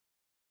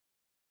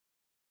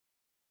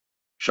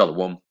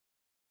Shalom.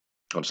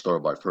 I'm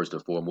started by first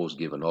and foremost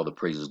giving all the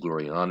praises,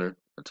 glory, and honor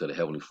unto the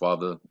Heavenly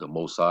Father, the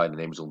Most High, in the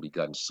name of His only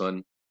begotten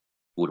Son,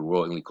 who the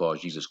world only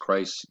calls Jesus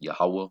Christ,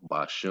 YAHAWAH,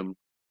 BaHa,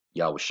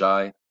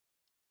 YAHAWASHI,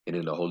 and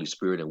in the Holy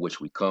Spirit in which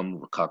we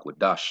come,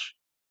 QADASH.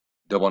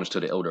 Double honors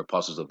to the elder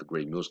apostles of the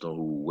great millstone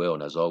who rule well,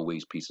 and as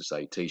always, peace and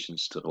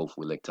salutations to the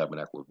hopeful elect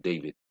tabernacle of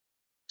David,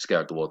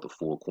 scattered throughout the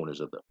four corners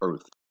of the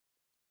earth.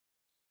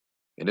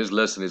 And this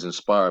lesson is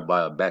inspired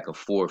by a back and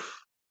forth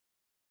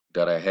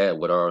that I had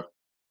with our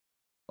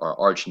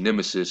arch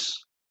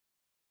nemesis,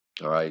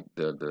 all right,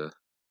 the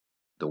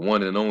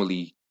one and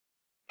only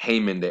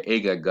Haman the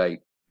Agagite,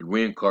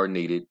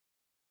 reincarnated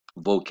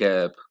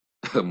Vocab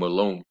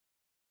Malone.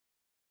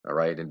 All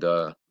right, and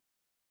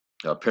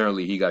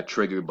apparently he got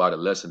triggered by the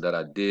lesson that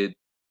I did,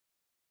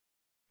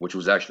 which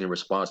was actually in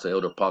response to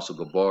Elder Apostle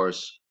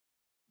Gabar's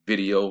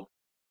video,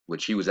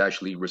 which he was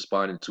actually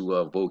responding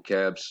to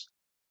Vocab's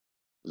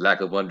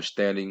lack of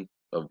understanding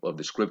of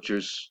the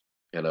scriptures,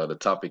 and the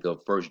topic of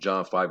 1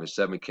 John 5 and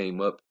 7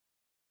 came up.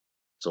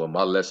 So in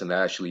my lesson,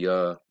 I actually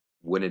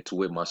went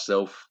into it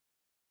myself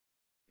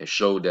and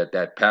showed that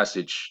that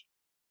passage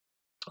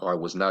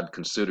was not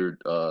considered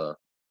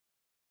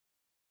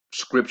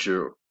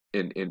scripture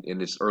in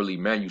its early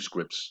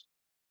manuscripts,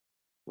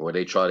 where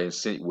they try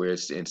to where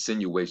it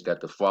insinuates that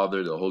the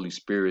Father, the Holy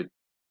Spirit,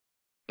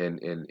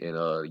 and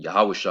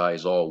Yahawashai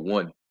is all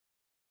one.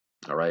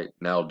 All right.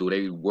 Now, do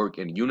they work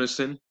in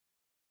unison?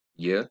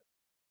 Yeah.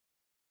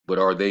 But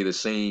are they the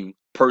same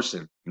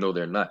person? No,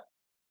 they're not.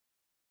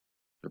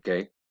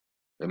 Okay.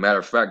 As a matter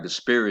of fact, the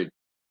spirit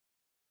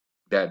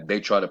that they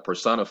try to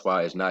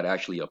personify is not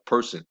actually a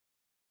person.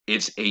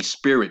 It's a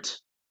spirit.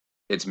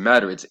 It's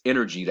matter. It's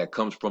energy that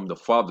comes from the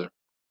Father.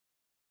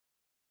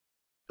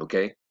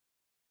 Okay.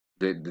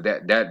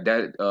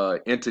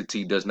 That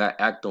entity does not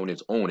act on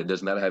its own. It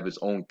does not have its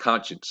own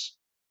conscience.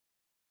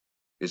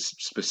 It's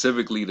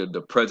specifically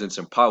the presence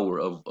and power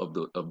of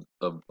the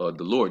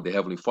Lord, the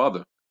Heavenly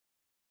Father,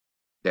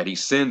 that He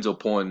sends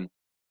upon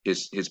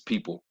His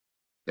people,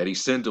 that He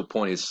sends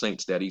upon His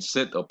saints, that He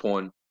sent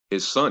upon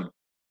His Son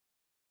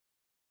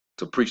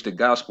to preach the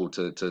gospel,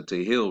 to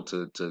heal,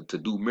 to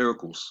do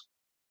miracles.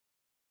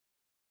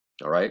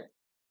 All right,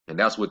 and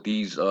that's what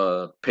these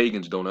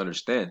pagans don't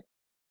understand.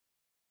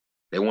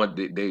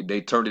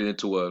 They turned it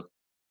into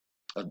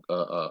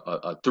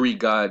a three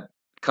God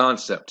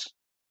concept: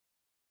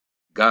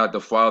 God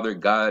the Father,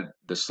 God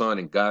the Son,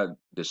 and God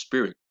the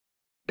Spirit.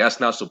 That's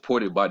not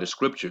supported by the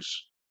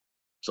scriptures.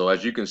 So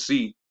as you can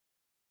see,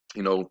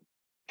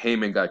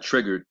 Haman got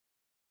triggered,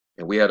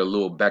 and we had a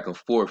little back and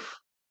forth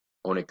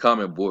on a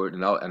comment board,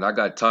 and I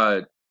got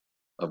tired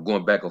of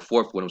going back and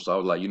forth with him. So I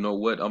was like, you know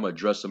what? I'm gonna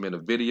address him in a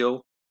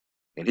video,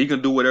 and he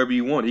can do whatever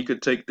he want. He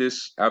could take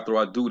this after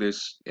I do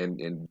this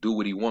and do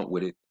what he want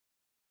with it,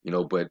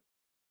 But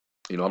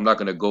I'm not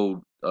gonna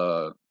go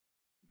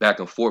back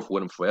and forth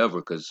with him forever,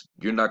 because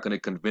you're not gonna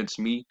convince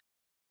me,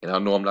 and I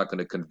know I'm not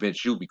gonna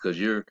convince you, because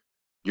you're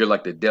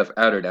like the deaf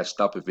adder that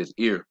stoppeth his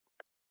ear.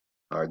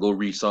 All right, go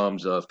read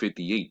Psalms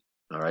 58.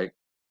 All right.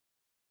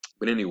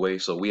 But anyway,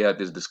 so we had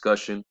this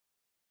discussion.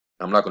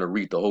 I'm not going to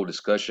read the whole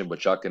discussion,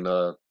 but y'all can,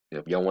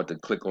 if y'all want to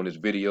click on this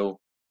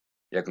video,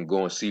 y'all can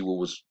go and see what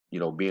was,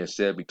 being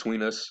said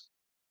between us.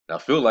 And I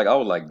feel like I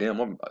was like, damn,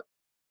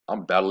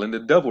 I'm battling the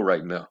devil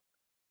right now,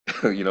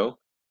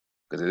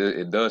 because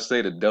it does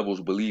say the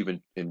devils believe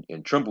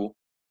and tremble.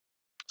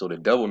 So the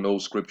devil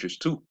knows scriptures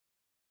too.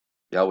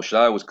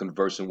 Yahushua was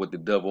conversing with the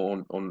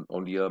devil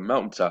on the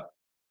mountaintop.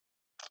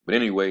 But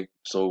anyway,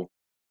 so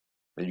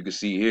as you can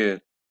see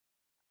here,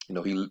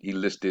 he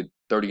listed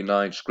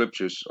 39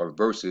 scriptures or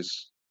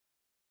verses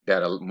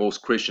that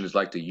most Christians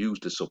like to use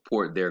to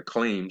support their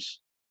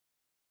claims,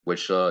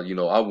 which,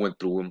 I went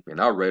through them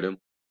and I read them,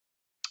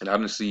 and I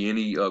didn't see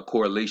any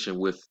correlation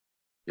with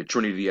the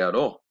Trinity at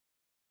all.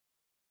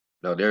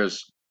 Now,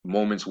 there's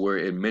moments where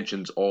it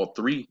mentions all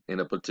three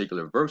in a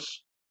particular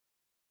verse,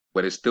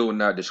 but it's still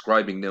not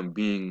describing them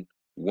being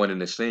one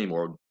and the same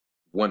or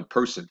one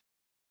person.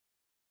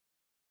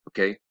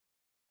 Okay.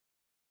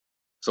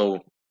 So,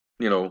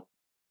 and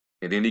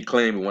then he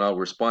claimed when I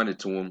responded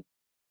to him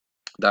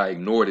that I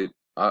ignored it.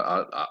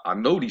 I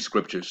know these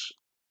scriptures.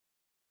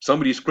 Some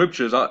of these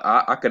scriptures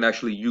I can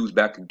actually use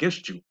back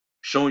against you,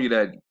 showing you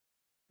that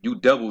you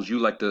devils, you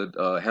like to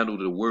handle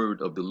the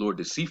word of the Lord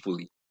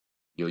deceitfully.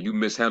 You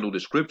mishandle the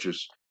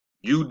scriptures.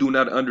 You do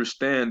not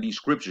understand these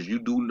scriptures. You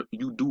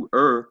do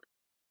err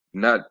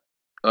not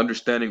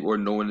understanding or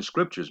knowing the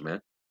scriptures, man.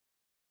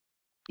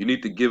 You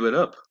need to give it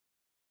up.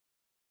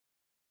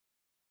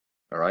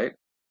 All right.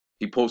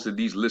 He posted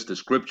these list of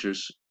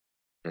scriptures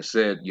and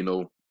said,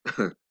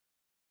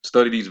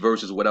 study these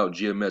verses without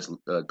GMS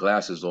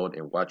glasses on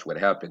and watch what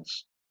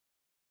happens.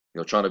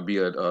 Trying to be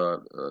a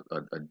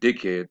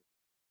dickhead.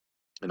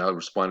 And I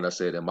responded, I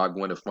said, am I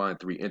going to find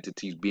three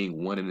entities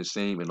being one and the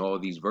same in all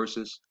these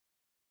verses?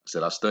 I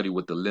said, I study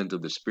with the lens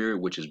of the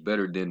spirit, which is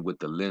better than with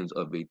the lens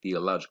of a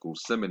theological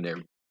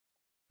seminary.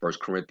 1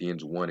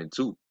 Corinthians 1 and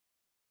 2.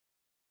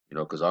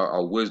 Because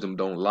our wisdom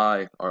don't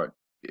lie,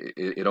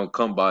 it don't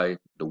come by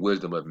the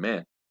wisdom of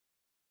man.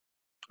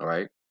 all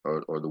right,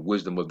 or the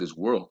wisdom of this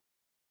world.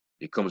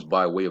 It comes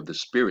by way of the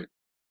spirit.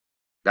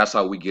 That's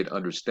how we get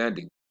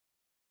understanding.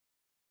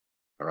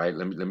 All right,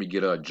 let me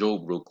get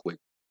Job real quick,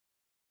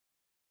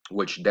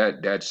 which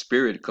that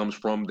spirit comes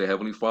from the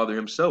Heavenly Father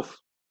himself.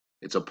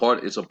 It's a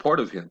part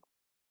of him.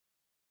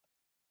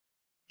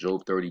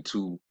 Job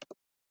 32:8.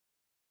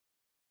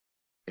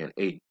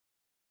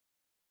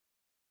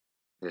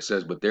 It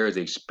says, but there is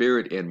a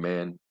spirit in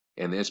man,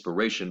 and the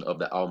inspiration of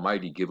the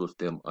Almighty giveth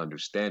them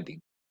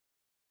understanding.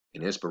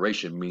 And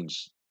inspiration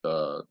means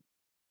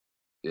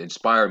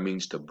inspire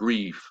means to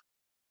breathe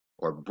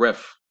or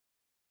breath.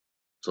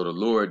 So the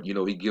Lord,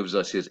 he gives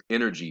us his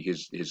energy,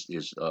 his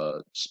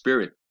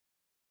spirit,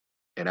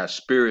 and that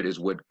spirit is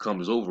what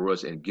comes over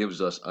us and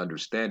gives us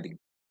understanding.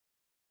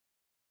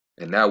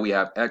 And now we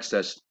have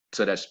access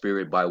to that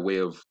spirit by way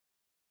of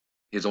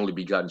his only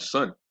begotten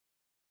son.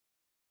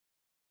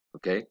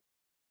 Okay.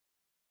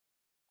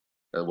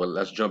 Well,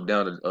 let's jump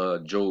down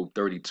to Job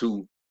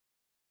 32:18.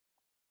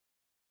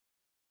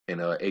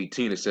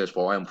 It says,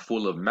 for I am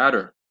full of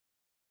matter.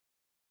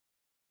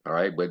 All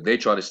right. But they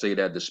try to say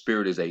that the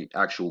spirit is a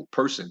actual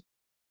person. It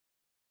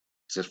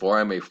says, for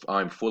I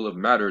am full of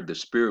matter. The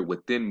spirit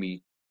within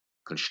me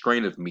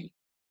constraineth me.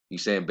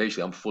 He's saying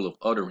basically I'm full of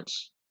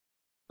utterance.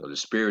 So the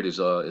spirit is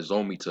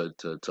on me to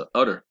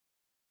utter.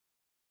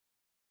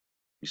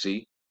 You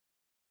see,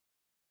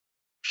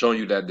 showing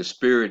you that the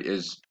spirit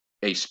is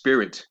a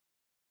spirit.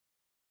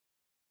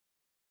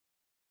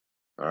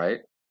 All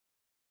right.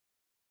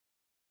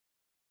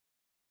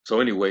 So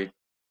anyway,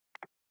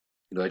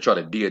 they try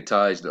to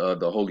deitize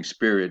the Holy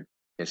Spirit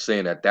and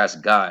saying that that's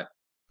God.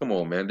 Come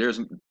on, man. There's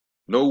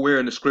nowhere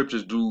in the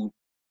scriptures do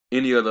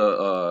any of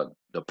the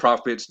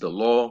prophets, the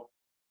law,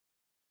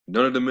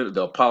 none of them,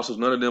 the apostles,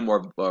 none of them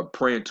are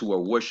praying to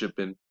or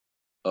worshiping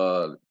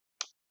uh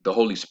the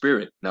Holy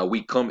Spirit. Now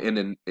we come in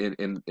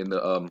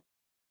the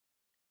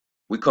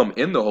we come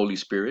in the Holy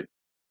Spirit.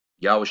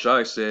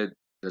 YAHWASHI said,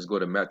 let's go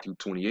to Matthew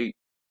 28,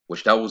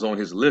 which that was on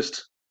his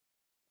list.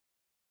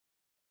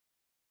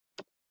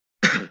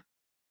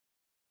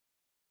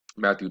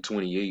 Matthew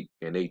 28:18,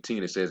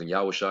 it says, and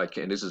YAHWASHI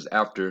came, this is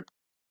after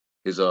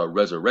his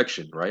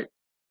resurrection, right?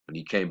 When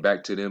he came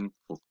back to them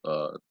for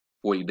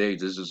 40 days.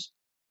 This is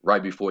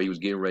right before he was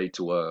getting ready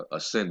to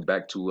ascend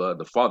back to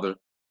the Father.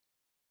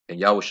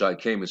 And YAHWASHI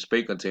came and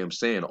spake unto him,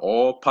 saying,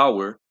 all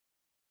power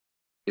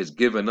is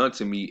given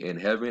unto me in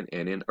heaven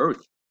and in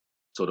earth.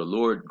 So the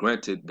Lord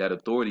granted that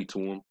authority to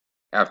him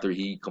after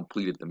he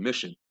completed the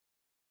mission.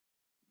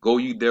 Go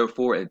ye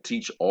therefore and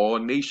teach all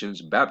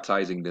nations,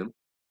 baptizing them,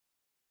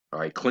 all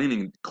right,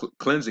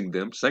 cleansing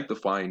them,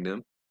 sanctifying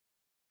them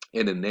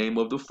in the name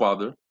of the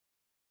Father,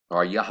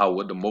 or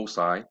Yahawah, the Most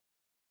High,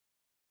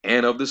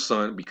 and of the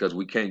Son, because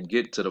we can't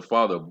get to the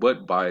Father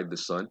but by the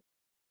Son,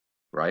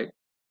 right?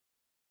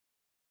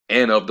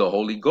 And of the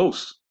Holy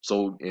Ghost.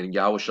 So, and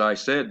YAHWASHI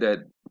said that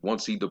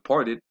once he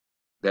departed,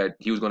 that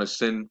he was going to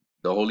send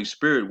the Holy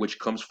Spirit, which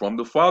comes from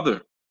the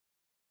Father.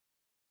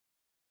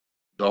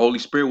 The Holy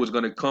Spirit was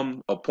going to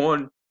come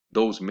upon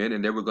those men,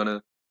 and they were going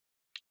to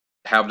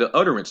have the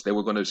utterance. They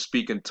were going to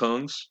speak in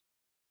tongues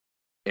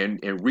and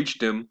reach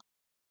them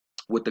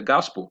with the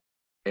gospel.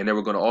 And they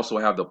were going to also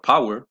have the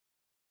power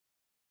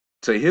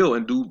to heal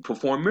and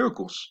perform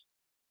miracles.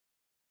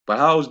 But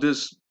how is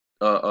this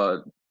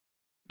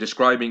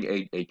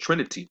describing a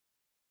Trinity?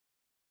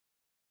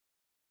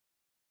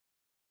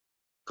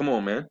 Come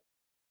on, man.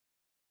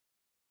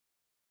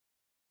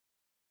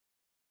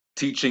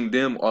 Teaching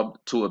them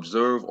to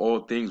observe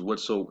all things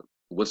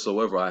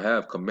whatsoever I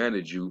have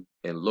commanded you,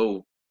 and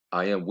lo,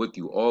 I am with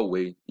you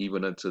always,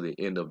 even unto the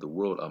end of the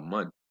world. A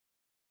month.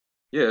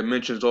 Yeah, it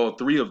mentions all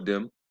three of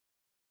them,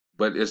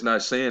 but it's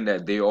not saying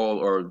that they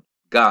all are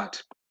God.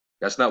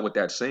 That's not what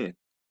that's saying.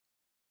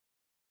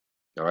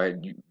 All right,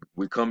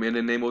 we come in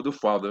the name of the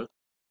Father,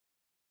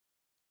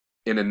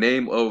 in the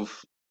name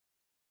of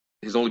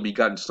his only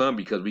begotten Son,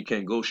 because we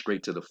can't go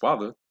straight to the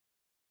Father.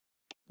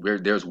 Where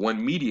there's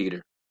one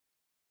mediator,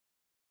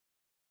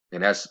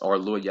 and that's our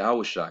Lord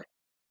YAHWASHI.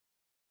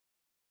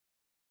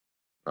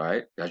 All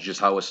right, that's just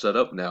how it's set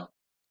up now.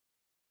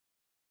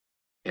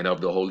 And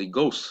of the Holy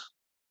Ghost,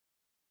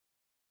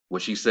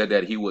 which he said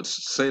that he would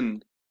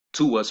send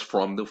to us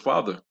from the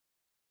Father.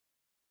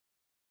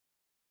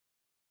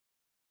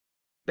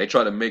 They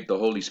try to make the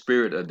Holy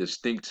Spirit a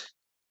distinct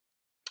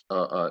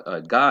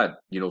God,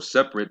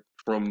 separate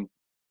from,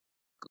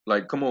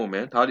 like, come on,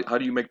 man. How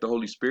do you make the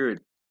Holy Spirit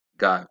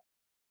God?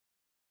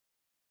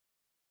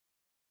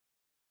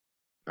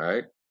 All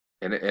right.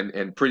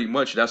 And pretty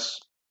much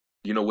that's,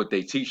 what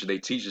they teach. They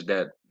teach is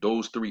that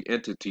those three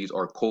entities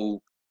are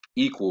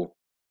co-equal.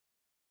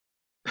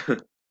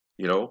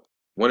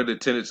 One of the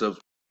tenets of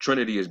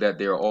Trinity is that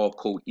they are all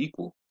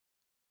co-equal.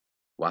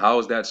 Well, how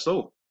is that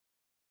so?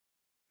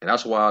 And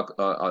that's why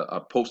I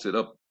posted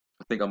up.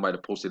 I think I might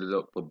have posted it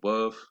up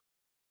above.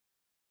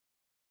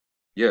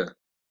 Yeah,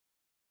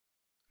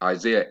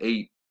 Isaiah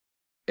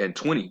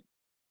 8:20.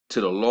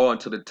 To the law and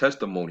to the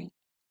testimony.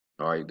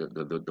 All right,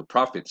 the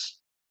prophets.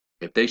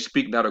 If they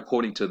speak not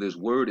according to this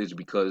word, it's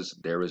because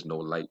there is no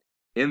light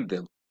in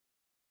them.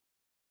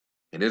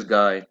 And this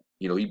guy,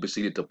 he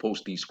proceeded to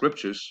post these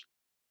scriptures,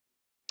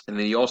 and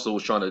then he also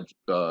was trying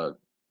to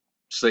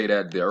say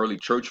that the early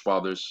church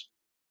fathers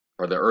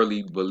or the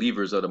early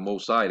believers of the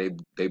Most High,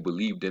 they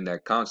believed in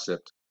that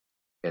concept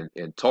and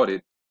taught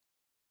it.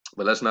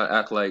 But let's not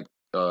act like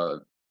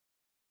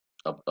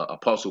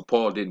Apostle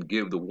Paul didn't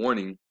give the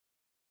warning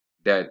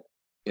that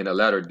in the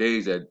latter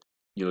days that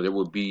there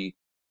would be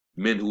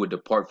men who would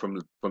depart from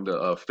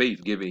the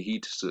faith, giving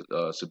heed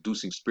to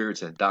seducing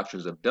spirits and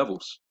doctrines of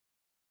devils.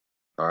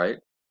 All right,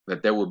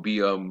 that there would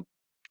be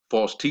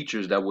false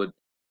teachers that would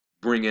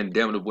bring in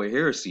damnable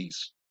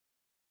heresies.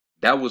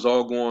 That was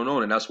all going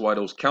on, and that's why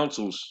those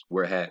councils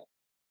were had,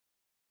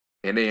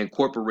 and they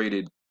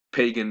incorporated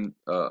pagan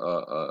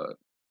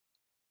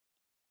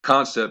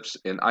concepts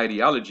and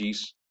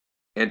ideologies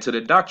into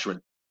the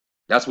doctrine.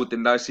 That's what the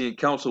Nicene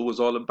Council was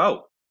all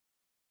about.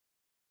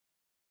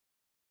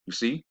 You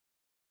see,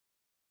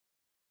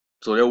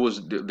 so there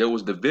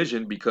was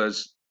division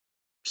because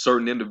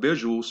certain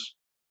individuals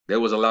that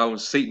was allowing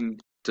Satan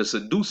to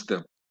seduce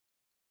them.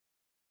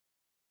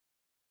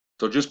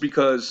 So just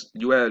because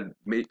you had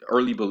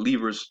early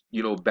believers,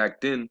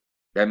 back then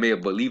that may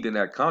have believed in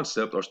that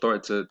concept or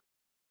started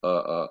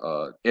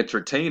to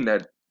entertain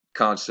that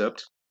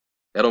concept,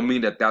 that don't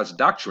mean that that's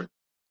doctrine.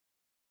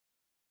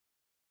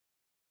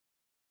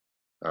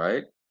 All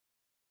right,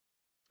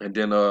 and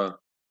then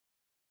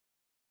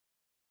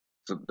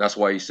so that's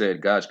why he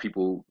said God's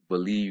people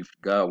believed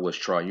God was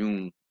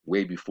triune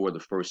way before the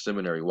first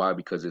seminary. Why?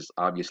 Because it's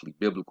obviously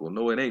biblical.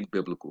 No, it ain't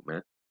biblical,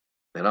 man.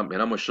 And I'm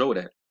gonna show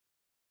that.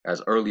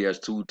 As early as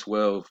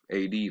 212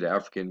 AD, the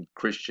African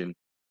Christian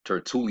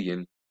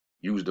Tertullian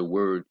used the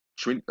word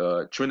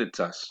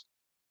Trinitas,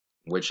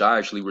 which I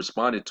actually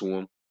responded to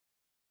him.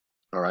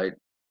 All right,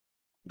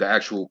 the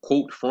actual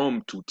quote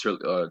from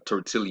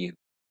Tertullian.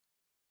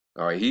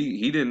 All right,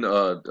 he didn't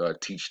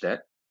teach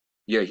that.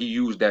 Yeah, he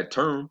used that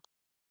term,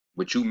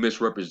 but you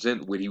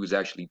misrepresent what he was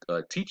actually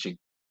teaching.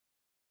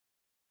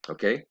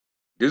 Okay,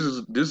 this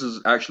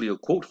is actually a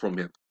quote from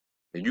him,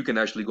 and you can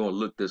actually go and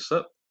look this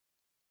up.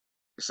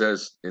 It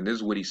says, and this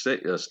is what he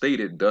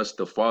stated: "Thus,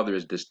 the Father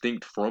is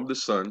distinct from the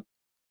Son,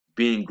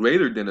 being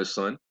greater than the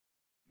Son."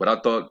 But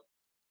I thought,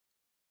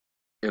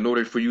 in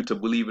order for you to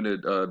believe in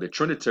the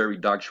Trinitary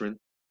doctrine,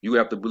 you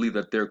have to believe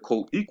that they're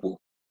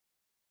co-equal.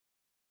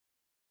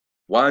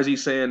 Why is he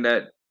saying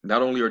that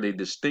not only are they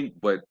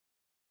distinct, but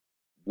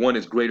one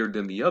is greater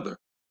than the other?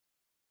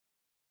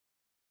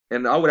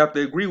 And I would have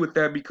to agree with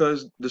that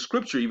because the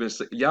scripture even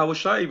say,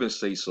 YAHWASHI even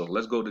say so.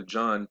 Let's go to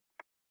John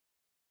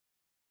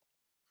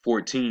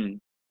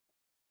 14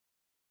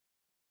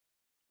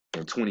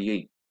 and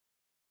 28,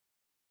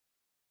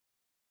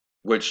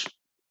 which,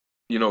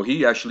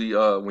 he actually,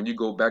 when you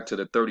go back to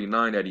the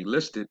 39 that he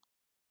listed,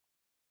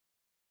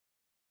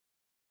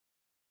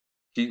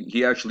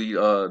 he actually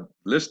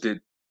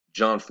listed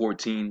John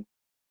 14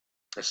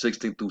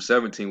 16 through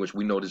 17, which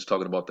we know this is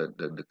talking about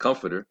the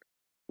Comforter,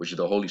 which is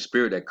the Holy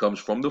Spirit that comes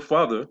from the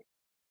Father,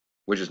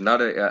 which is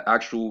not an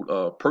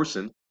actual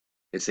person.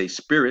 It's a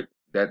spirit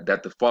that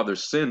the Father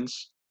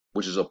sends,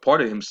 which is a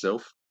part of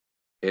himself.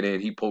 And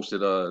then he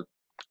posted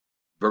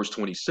verse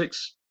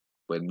 26.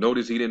 But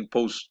notice he didn't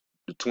post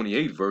the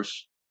 28th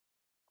verse.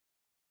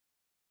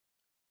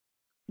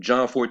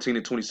 John 14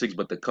 and 26,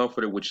 but the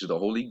Comforter, which is the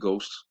Holy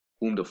Ghost,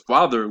 whom the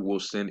Father will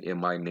send in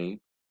my name,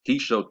 he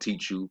shall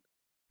teach you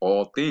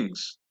all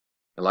things.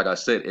 And like I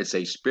said, it's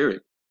a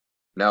spirit.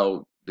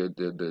 Now,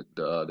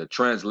 the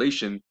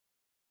translation,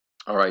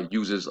 all right,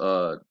 uses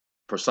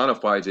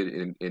personifies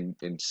it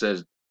and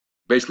says,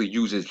 basically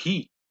uses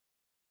he,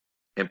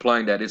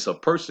 implying that it's a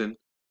person.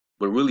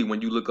 But really,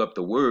 when you look up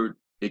the word,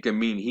 it can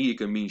mean he, it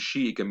can mean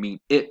she, it can mean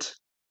it.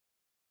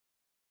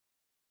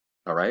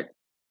 All right,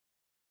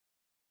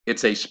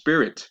 it's a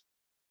spirit.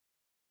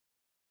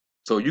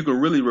 So you can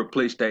really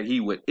replace that he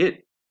with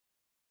it.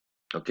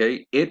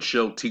 Okay, it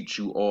shall teach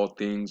you all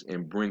things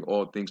and bring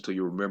all things to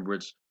your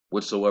remembrance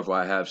whatsoever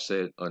I have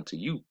said unto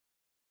you.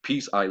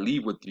 Peace I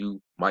leave with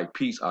you, my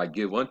peace I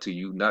give unto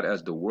you, not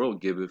as the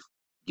world giveth,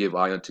 give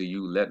I unto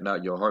you. Let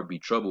not your heart be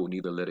troubled,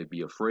 neither let it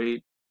be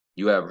afraid.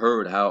 You have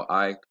heard how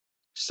I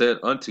said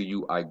unto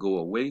you, I go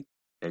away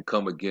and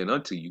come again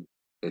unto you.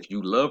 If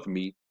you love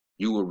me,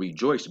 you will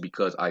rejoice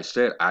because I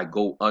said, I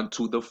go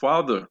unto the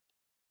Father.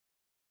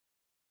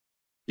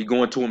 He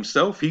going to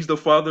himself? He's the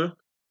Father?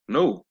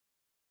 No,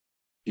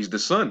 he's the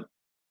Son.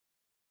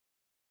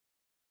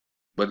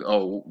 But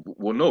well,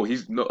 no,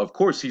 he's no. Of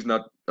course, he's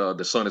not.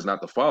 The Son is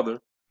not the Father,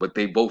 but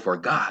they both are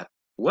God.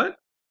 What?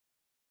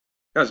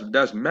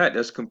 That's mad.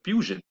 That's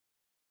confusion.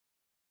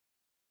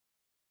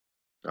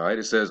 All right.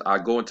 It says, "I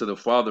go into the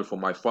Father, for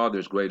my Father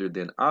is greater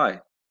than I."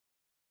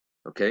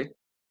 Okay.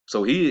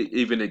 So he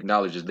even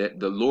acknowledges that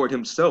the Lord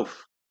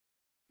Himself,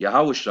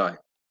 Yahawashi,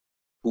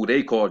 who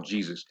they call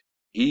Jesus,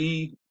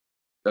 he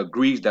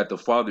agrees that the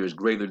Father is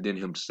greater than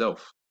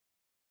Himself.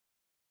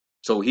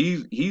 So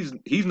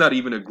he's not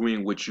even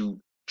agreeing with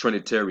you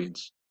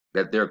Trinitarians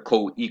that they're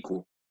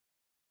co-equal.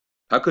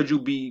 How could you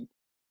be?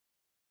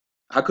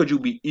 How could you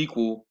be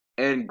equal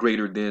and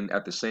greater than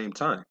at the same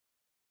time?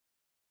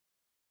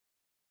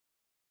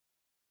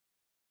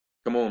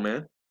 Come on,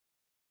 man.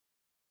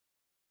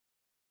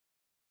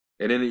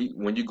 And then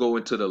when you go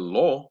into the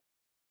law,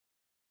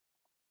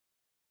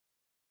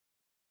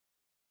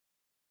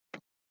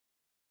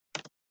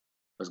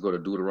 let's go to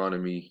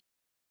Deuteronomy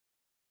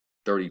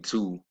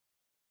 32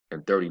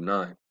 and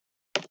 39.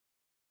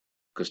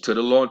 Because to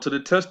the law and to the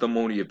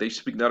testimony, if they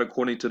speak not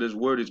according to this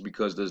word, it's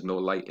because there's no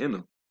light in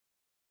them.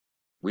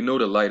 We know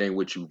the light ain't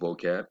with you,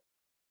 vocab.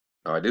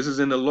 All right, this is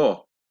in the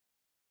law.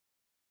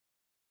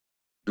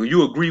 Do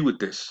you agree with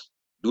this?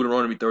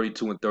 Deuteronomy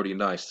 32 and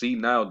 39. See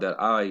now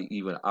that I,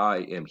 even I,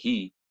 am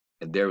he,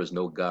 and there is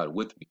no God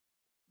with me.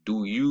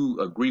 Do you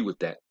agree with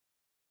that?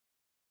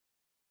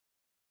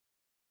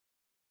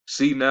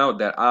 See now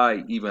that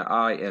I, even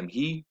I, am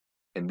he,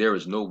 and there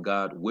is no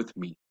God with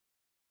me.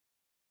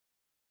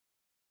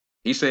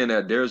 He's saying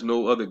that there's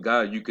no other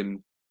God you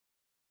can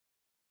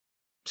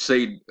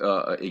say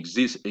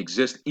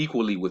exist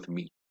equally with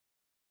me.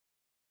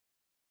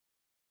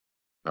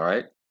 All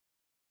right.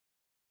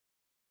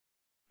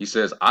 He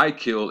says, I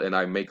kill and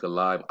I make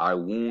alive, I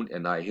wound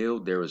and I heal.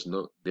 There is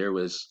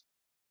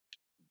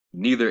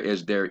neither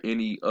is there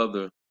any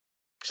other,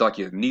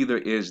 Shakya, neither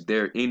is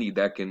there any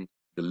that can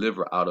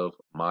deliver out of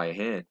my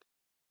hand.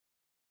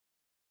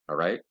 All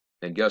right.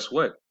 And guess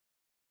what?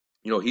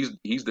 You know,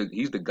 he's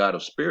the God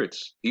of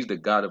spirits. He's the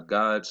God of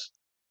gods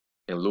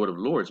and Lord of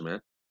lords,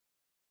 man.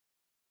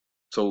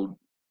 So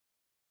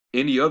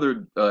any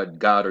other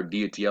God or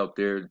deity out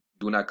there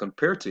do not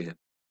compare to him,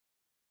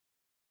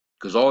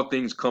 because all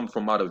things come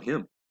from out of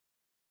him.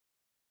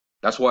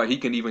 That's why he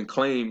can even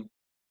claim,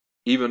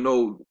 even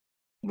though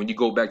when you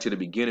go back to the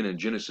beginning in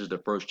Genesis, the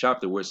first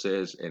chapter, where it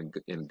says,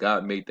 and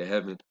God made the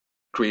heaven,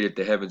 created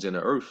the heavens and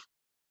the earth.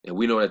 And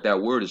we know that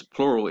that word is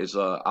plural, is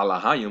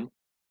Alahayim.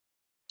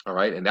 All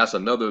right. And that's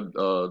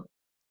another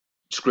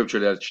scripture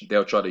that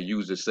they'll try to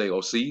use to say,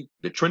 oh, see,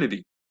 the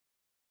Trinity.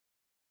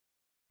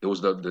 It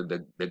was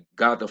the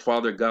God the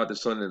Father, God the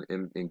Son,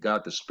 and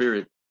God the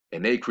Spirit,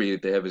 and they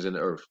created the heavens and the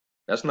earth.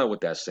 That's not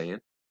what that's saying.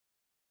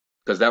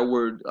 Because that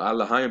word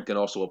Alahayim can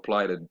also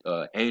apply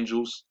to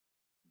angels,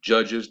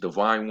 judges,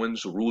 divine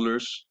ones,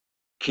 rulers,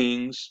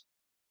 kings.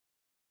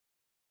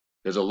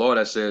 There's a law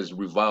that says,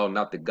 revile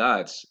not the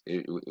gods.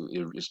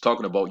 It's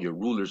talking about your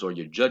rulers or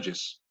your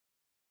judges.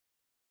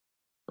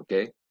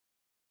 Okay?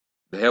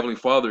 The Heavenly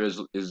Father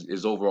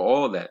is over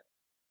all that.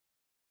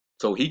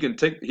 So he can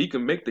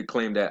make the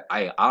claim that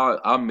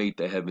I made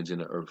the heavens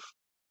and the earth.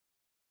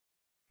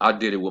 I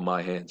did it with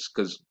my hands,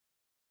 because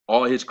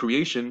all his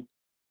creation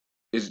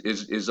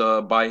is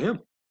by him.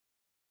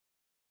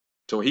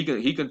 So he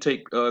can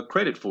take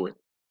credit for it.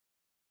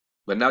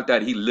 But not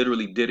that he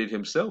literally did it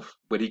himself,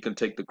 but he can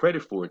take the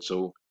credit for it.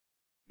 So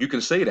you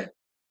can say that.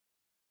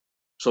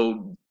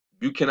 So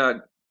you cannot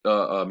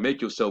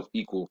make yourself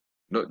equal.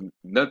 No,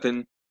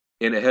 nothing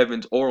in the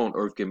heavens or on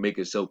earth can make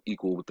itself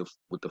equal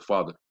with the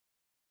Father.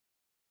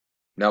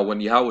 Now, when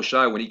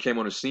YAHAWASHI, when he came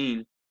on the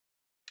scene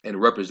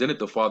and represented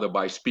the Father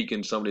by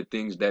speaking some of the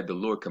things that the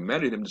Lord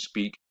commanded him to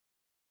speak,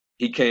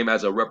 he came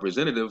as a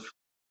representative.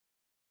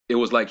 It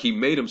was like he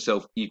made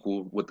himself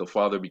equal with the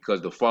Father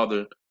because the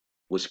Father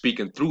was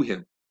speaking through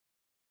him.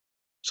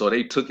 So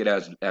they took it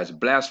as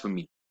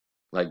blasphemy.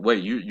 Like,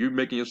 wait, you're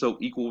making yourself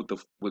equal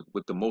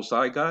with the Most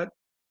High God?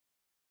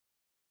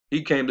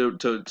 He came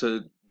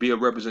to be a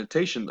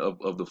representation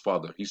of the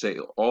Father. He said,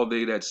 all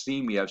they that see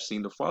me have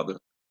seen the Father.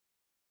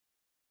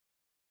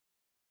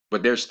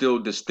 But they're still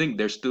distinct.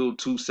 They're still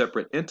two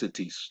separate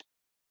entities.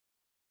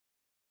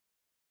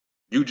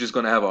 You're just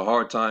gonna have a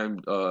hard time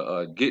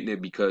getting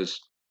it because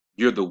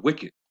you're the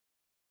wicked.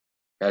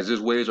 As his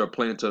ways are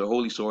plain to the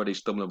holy, so are they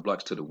stumbling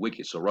blocks to the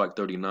wicked. So Rock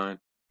 39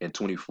 and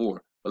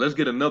 24. But let's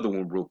get another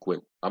one real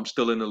quick. I'm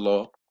still in the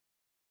law.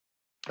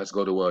 Let's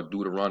go to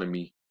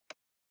Deuteronomy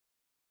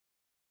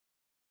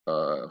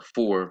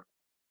 4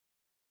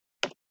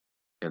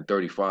 and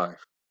 35.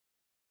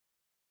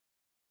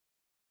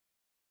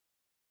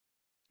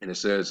 And it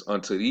says,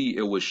 unto thee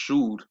it was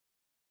shewed.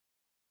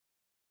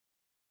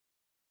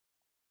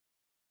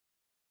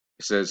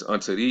 It says,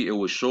 unto thee it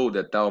was showed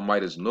that thou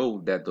mightest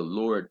know that the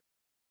Lord,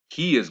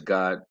 he is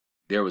God.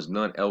 There is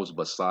none else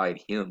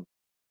beside him.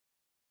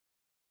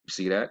 You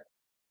see that?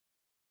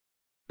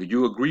 Do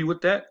you agree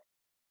with that?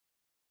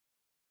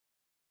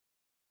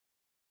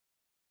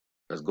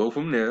 Let's go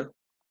from there.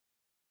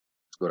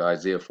 Let's go to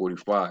Isaiah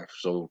 45.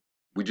 So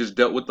we just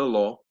dealt with the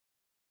law.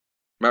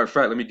 Matter of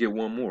fact, let me get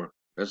one more.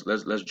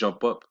 Let's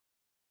jump up.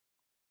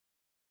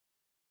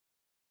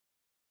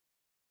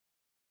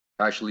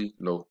 Actually,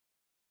 no.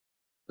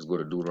 Let's go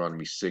to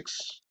Deuteronomy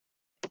 6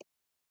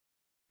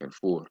 and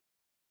 4.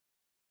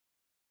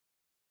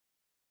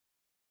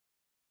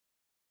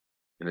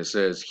 And it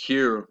says,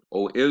 hear,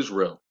 O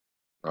Israel,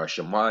 or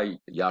Shemai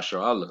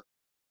Yasharallah,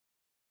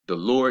 the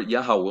Lord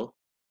Yahawah,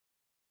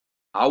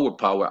 our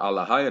power,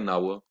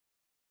 Allahayanawa,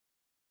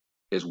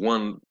 is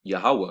one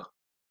Yahawah,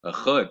 a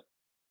Chud.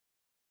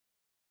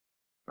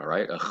 All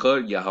right, a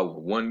Chud Yahawah,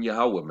 one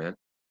Yahawah, man.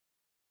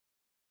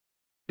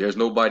 There's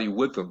nobody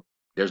with him.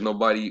 There's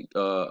nobody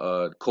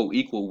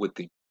co-equal with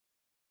him.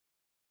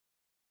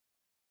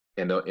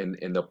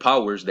 and the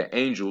powers, the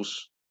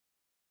angels,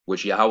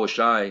 which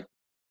YAHAWASHI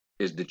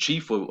is the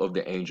chief of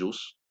the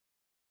angels,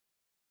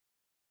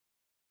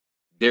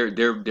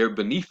 they're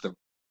beneath them.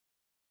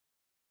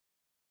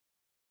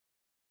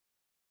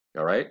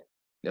 All right.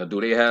 Now,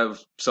 do they have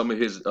some of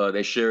his?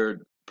 They share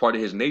part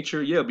of his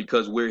nature, yeah,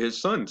 because we're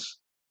his sons.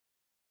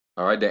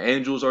 All right. The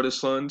angels are the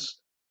sons.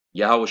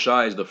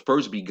 YAHAWASHI is the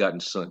first begotten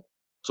son.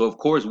 So of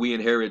course we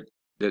inherit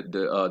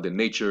the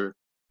nature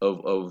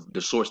of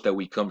the source that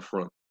we come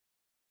from.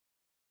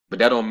 But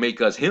that don't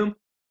make us him.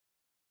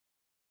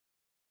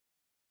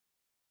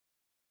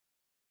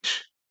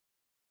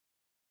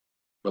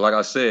 But like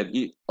I said,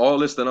 all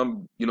this that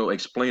I'm,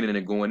 explaining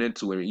and going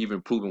into and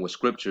even proving with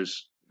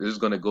scriptures, this is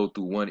going to go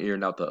through one ear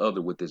and out the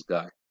other with this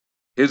guy.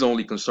 His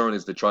only concern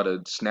is to try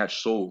to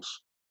snatch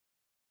souls.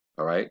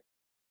 All right.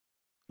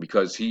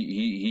 Because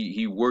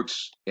he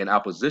works in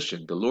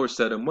opposition. The Lord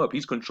set him up.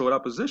 He's controlled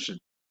opposition.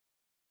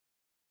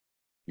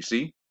 You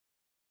see?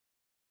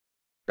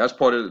 That's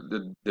part of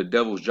the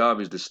devil's job,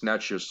 is to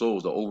snatch your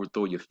souls, to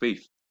overthrow your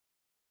faith.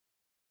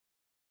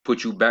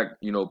 Put you back,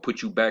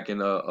 put you back in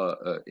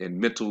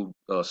mental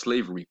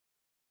slavery.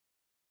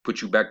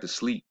 Put you back to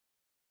sleep.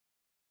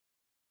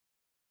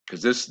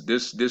 Because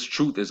this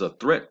truth is a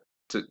threat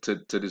to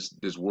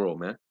this world,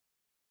 man.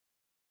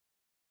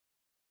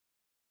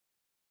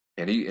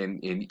 And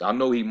and I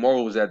know he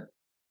marvels at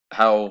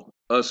how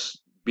us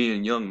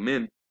being young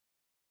men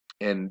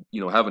and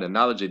having the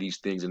knowledge of these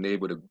things and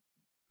able to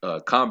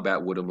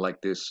combat with them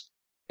like this,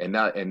 and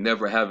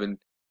never having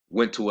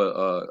went to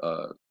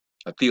a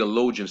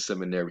theologian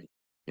seminary.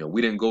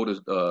 We didn't go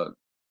to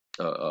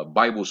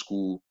Bible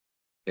school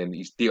and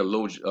these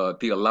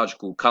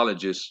theological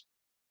colleges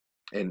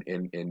and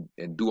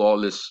do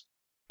all this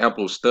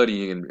ample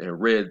studying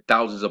and read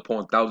thousands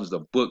upon thousands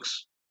of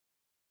books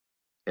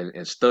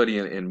and study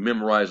and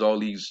memorize all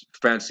these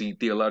fancy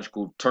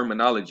theological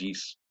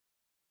terminologies.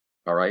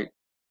 All right,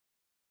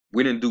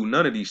 we didn't do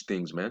none of these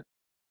things, man.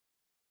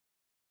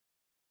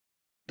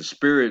 The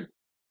Spirit,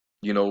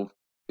 you know,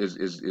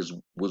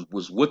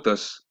 was with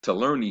us to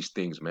learn these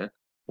things, man.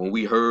 When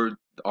we heard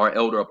our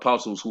elder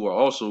apostles who are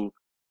also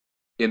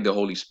in the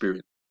Holy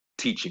Spirit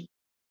teaching.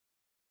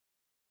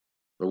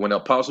 But when the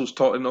apostles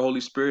taught in the Holy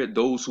Spirit,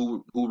 those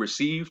who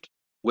received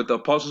what the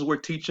apostles were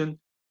teaching,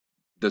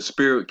 the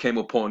Spirit came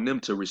upon them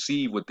to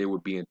receive what they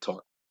were being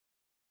taught.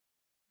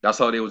 That's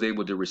how they was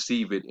able to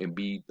receive it and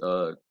be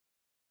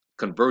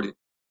converted.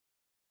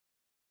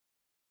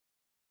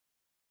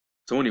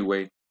 So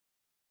anyway,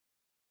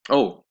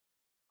 oh,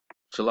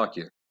 Shalakia.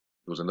 There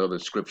was another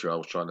scripture I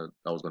was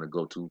gonna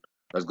go to.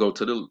 Let's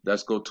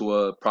go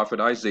to prophet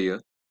Isaiah.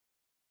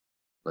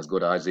 Let's go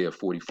to Isaiah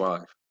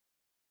 45.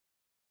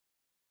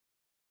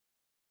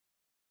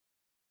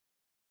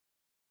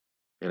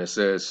 And it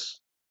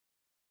says,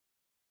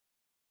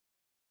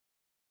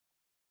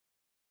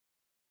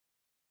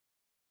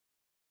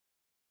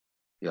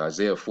 yeah,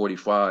 Isaiah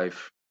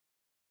 45,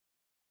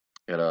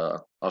 and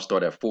I'll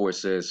start at 4. It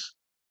says,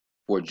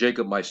 "For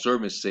Jacob my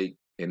servant's sake,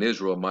 and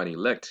Israel mine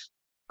elect,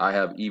 I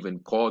have even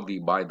called thee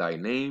by thy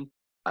name,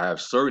 I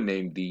have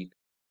surnamed thee,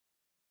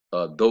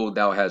 though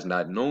thou hast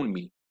not known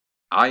me.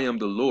 I am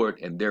the Lord,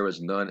 and there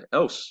is none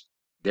else.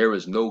 There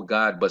is no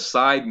God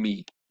beside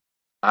me.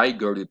 I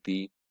girded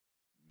thee,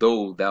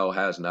 though thou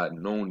hast not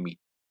known me."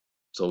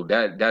 So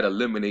that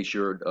eliminates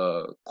your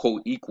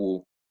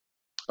co-equal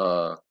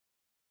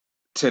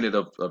tenet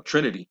of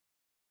Trinity,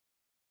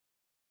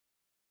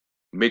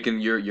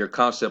 making your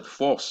concept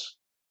false,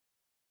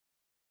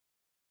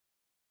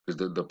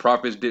 because the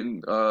prophets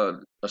didn't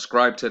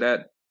ascribe to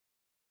that.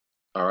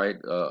 All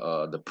right,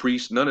 the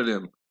priests, none of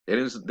them, they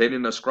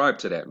didn't ascribe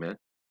to that, man.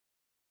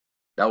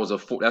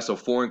 That's a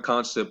foreign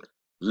concept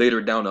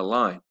later down the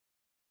line,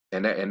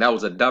 and that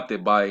was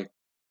adopted by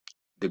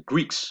the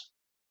Greeks.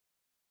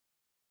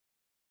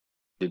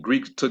 The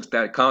Greeks took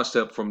that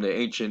concept from the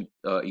ancient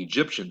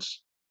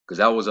Egyptians, because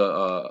that was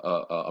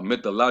a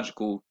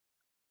mythological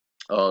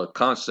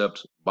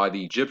concept by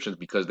the Egyptians,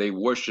 because they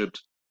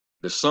worshipped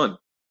the sun,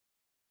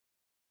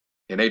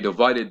 and they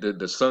divided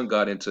the sun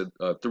god into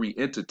three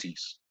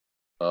entities: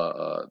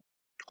 uh,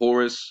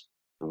 Horus,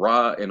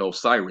 Ra, and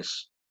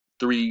Osiris.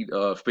 Three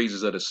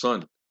phases of the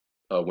sun.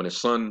 When the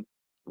sun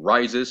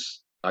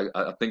rises,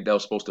 I think that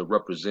was supposed to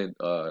represent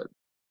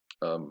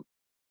um,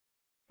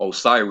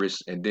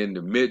 Osiris, and then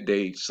the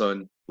midday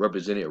sun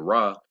represented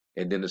Ra,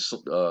 and then the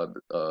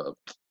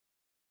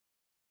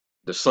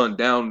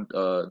sundown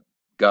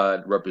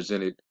god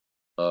represented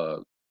uh,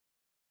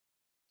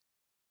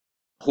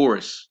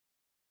 Horus.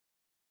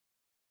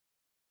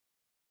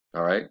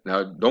 All right.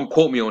 Now, don't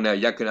quote me on that.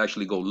 Y'all can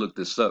actually go look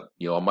this up.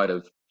 I might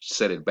have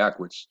said it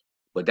backwards,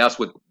 but that's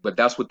how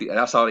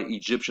the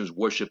Egyptians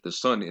worship the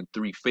sun in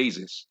three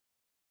phases.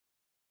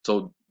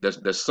 So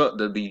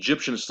the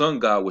Egyptian sun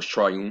god was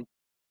triune.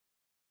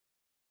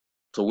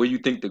 So where you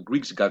think the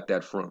Greeks got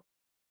that from?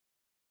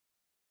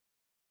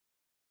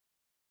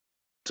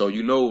 So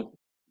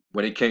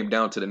when it came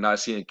down to the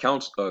Nicene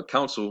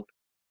Council,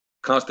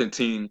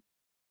 Constantine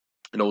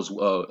and those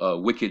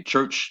wicked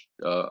church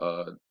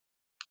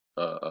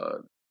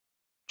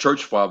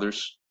church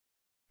fathers,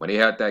 when they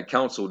had that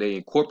council, they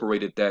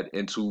incorporated that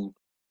into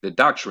the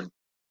doctrine.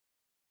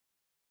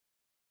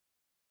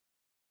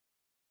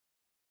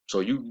 So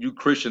you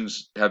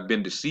Christians have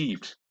been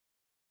deceived.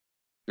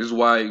 This is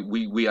why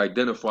we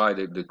identify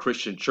the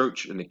Christian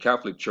church and the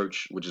Catholic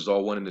church, which is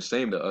all one and the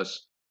same to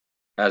us,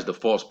 as the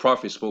false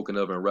prophet spoken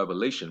of in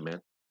Revelation,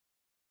 man.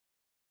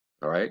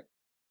 All right.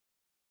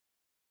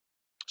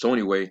 So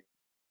anyway,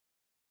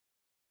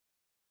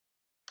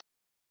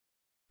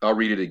 I'll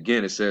read it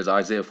again. It says,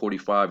 Isaiah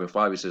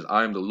 45:5, it says,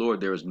 I am the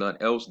Lord, there is none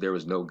else, there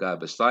is no God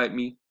beside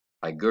me.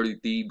 I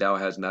girded thee, thou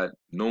hast not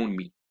known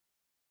me.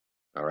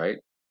 All right.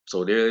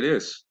 So there it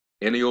is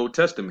in the Old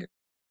Testament.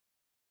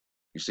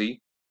 You see?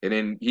 And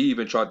then he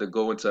even tried to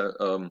go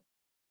into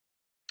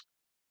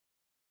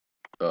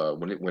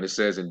when it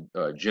says in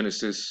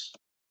Genesis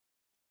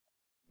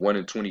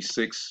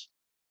 1:26,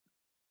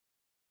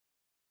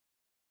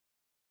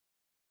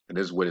 and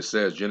this is what it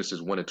says, Genesis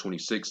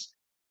 1:26.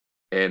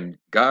 And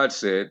God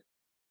said,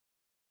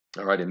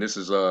 all right, and this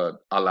is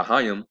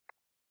Alahayim,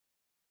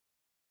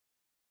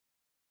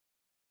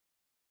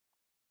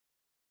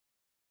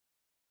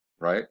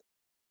 right?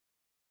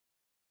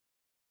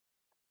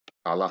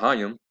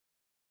 Alahayim,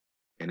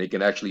 and it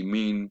can actually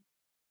mean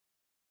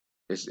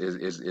it's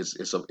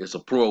a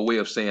plural way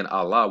of saying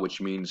Allah,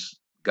 which means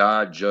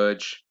God,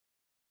 judge,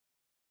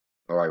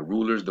 all right,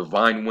 rulers,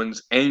 divine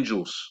ones,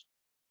 angels.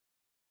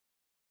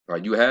 All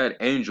right, you had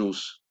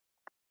angels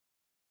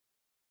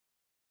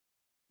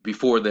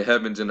before the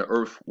heavens and the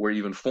earth were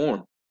even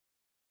formed.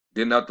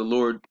 Did not the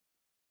Lord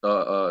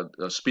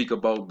speak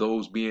about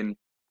those being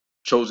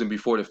chosen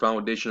before the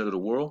foundation of the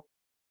world?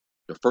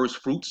 The first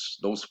fruits,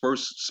 those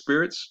first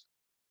spirits?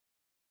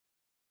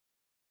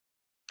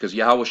 Because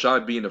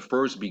YAHAWASHI being the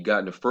first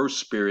begotten, the first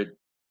spirit,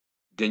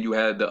 then you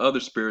had the other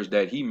spirits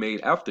that he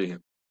made after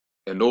him.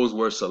 And those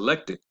were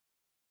selected.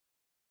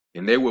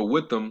 And they were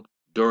with them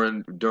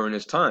during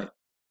his time.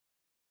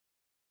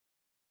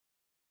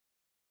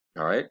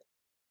 All right.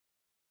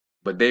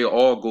 But they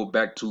all go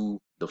back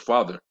to the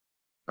Father.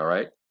 All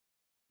right.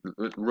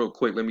 Real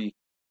quick, let me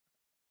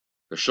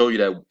show you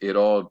that it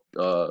all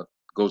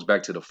goes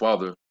back to the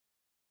Father.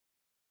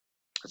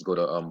 Let's go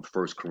to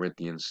 1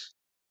 Corinthians.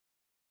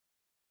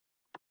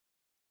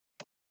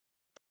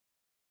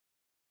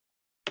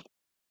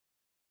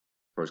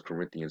 1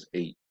 Corinthians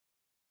 8.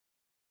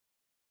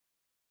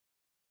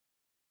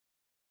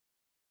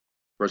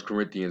 1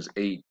 Corinthians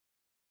 8,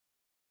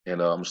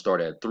 and I'm gonna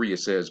start at 3. It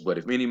says, but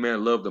if any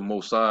man love the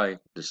Most High,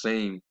 the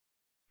same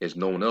is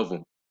known of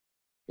him.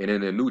 And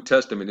in the New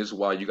Testament, this is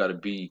why you got to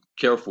be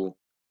careful,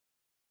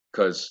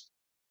 because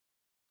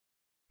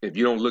if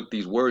you don't look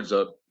these words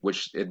up,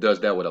 which it does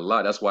that with a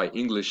lot, that's why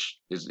English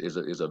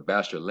is a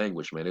bastard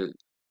language, man. The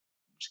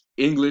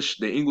English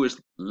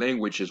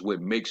language is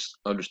what makes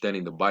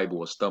understanding the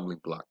Bible a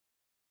stumbling block.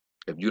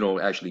 If you don't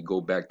actually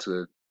go back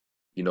to,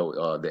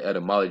 the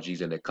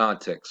etymologies and the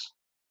context.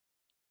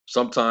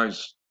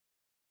 Sometimes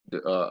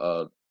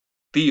the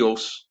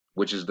theos,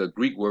 which is the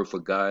Greek word for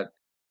God,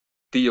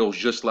 theos,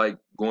 just like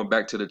going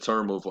back to the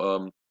term of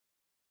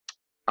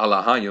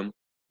Alahayim,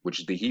 which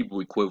is the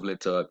Hebrew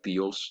equivalent to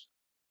theos.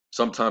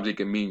 Sometimes it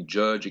can mean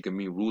judge, it can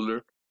mean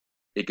ruler,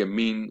 it can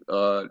mean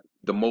the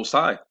Most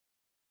High.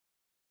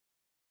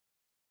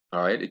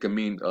 All right, it can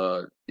mean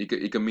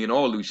it can mean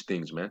all these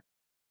things, man.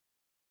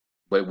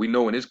 But we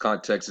know in this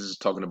context, this is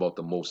talking about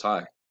the Most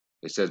High.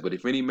 It says, but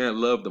if any man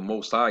love the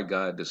Most High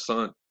God, the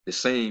Son, the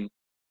same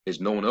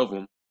is known of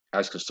him,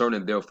 as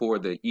concerning therefore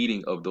the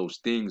eating of those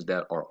things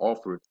that are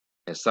offered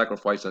and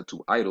sacrificed unto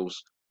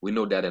idols. We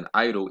know that an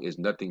idol is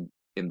nothing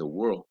in the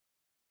world,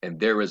 and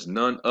there is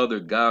none other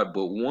God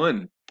but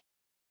one.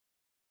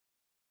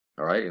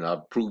 All right, and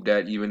I'll prove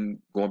that even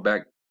going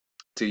back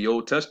to the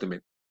Old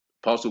Testament.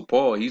 Apostle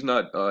Paul, he's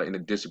not in a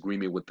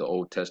disagreement with the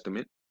Old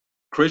Testament.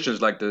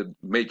 Christians like to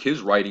make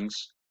his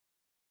writings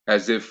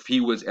as if he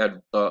was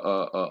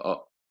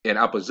in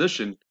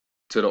opposition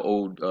to the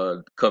Old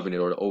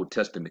Covenant or the Old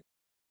Testament.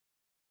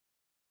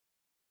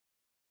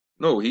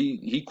 No,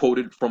 he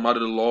quoted from out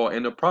of the law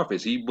and the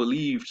prophets. He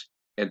believed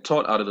and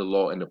taught out of the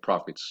law and the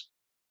prophets.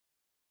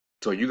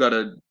 So you got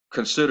to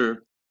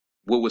consider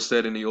what was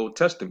said in the Old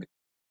Testament.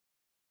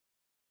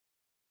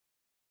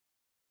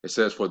 It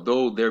says, for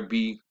though there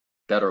be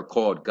that are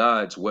called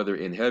gods, whether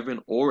in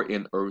heaven or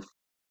in earth,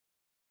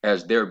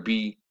 as there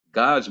be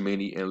gods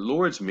many and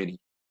lords many.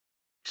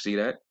 See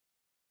that?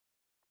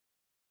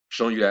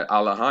 Showing you that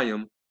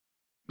Alahayim,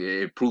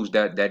 it proves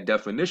that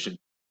definition.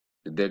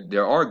 That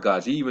there are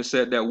gods. He even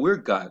said that we're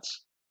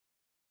gods.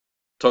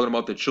 Talking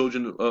about the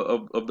children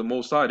of the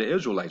Most High, the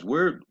Israelites.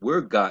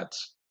 We're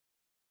gods.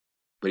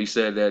 But he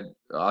said that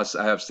I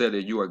have said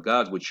that you are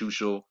gods, but you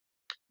shall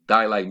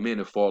die like men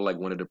and fall like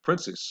one of the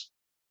princes.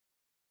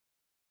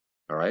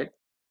 All right.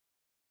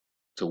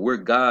 So we're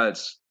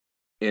gods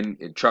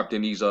trapped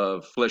in these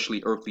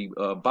fleshly, earthly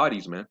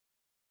bodies, man,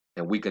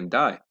 and we can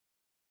die.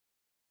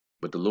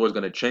 But the Lord's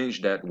gonna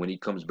change that when He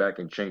comes back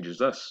and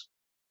changes us.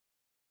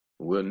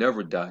 We'll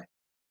never die.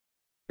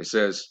 It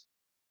says,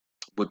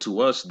 But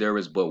to us there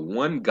is but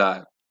one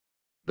God,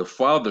 the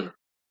Father.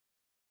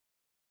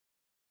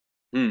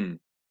 Hmm.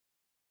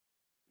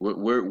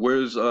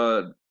 Where's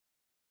the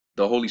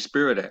Holy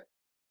Spirit at?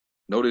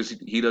 Notice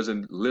he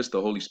doesn't list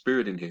the Holy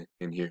Spirit in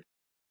here,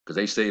 because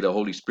they say the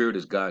Holy Spirit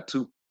is God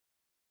too. It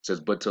says,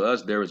 but to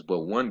us there is but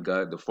one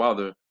God, the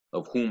Father,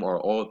 of whom are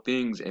all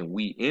things, and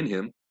we in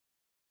him.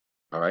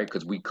 All right,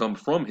 because we come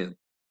from him.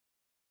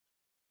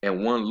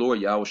 And one Lord,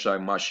 Yahushua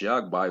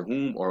Mashiach, by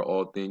whom are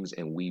all things,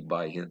 and we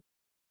by him.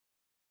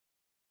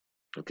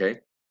 Okay,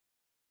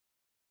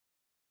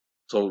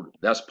 so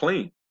that's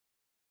plain.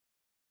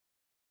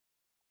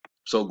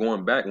 So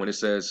going back, when it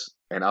says,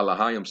 and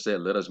Allahayim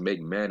said, let us make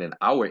man in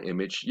our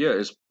image,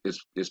 yeah,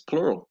 it's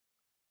plural,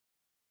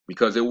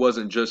 because it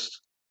wasn't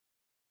just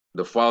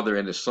the Father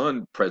and the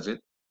Son present.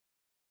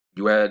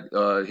 You had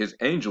his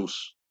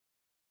angels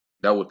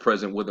that were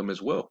present with him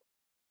as well.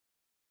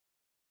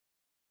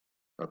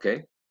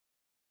 Okay,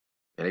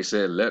 and they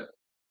said, let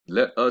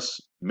us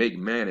make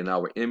man in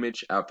our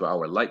image, after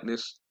our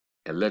likeness,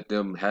 and let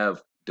them have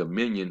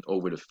dominion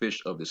over the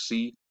fish of the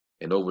sea,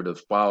 and over the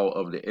fowl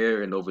of the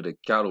air, and over the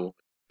cattle,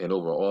 and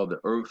over all the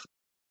earth,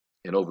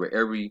 and over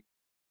every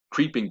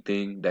creeping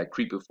thing that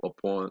creepeth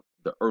upon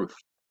the earth.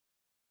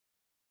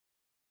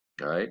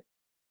 All right,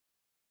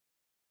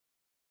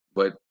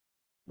 but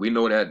we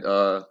know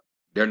that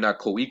they're not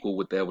co-equal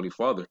with the Heavenly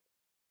Father.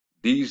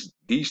 These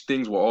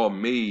things were all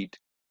made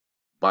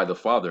by the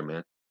Father,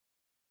 man.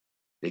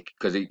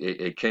 Because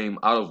it came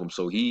out of him,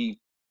 so he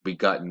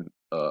begotten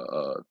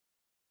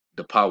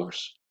the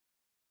powers,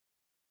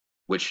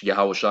 which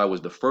Yahawashi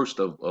was the first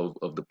of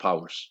the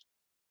powers.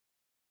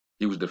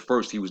 He was the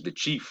first. He was the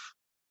chief.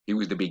 He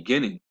was the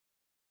beginning.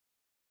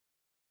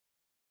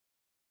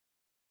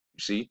 You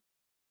see?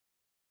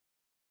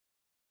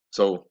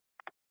 So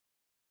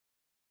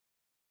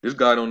this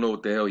guy don't know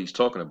what the hell he's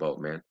talking about,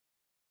 man.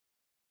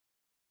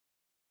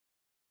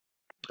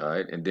 All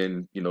right. And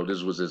then,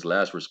 this was his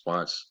last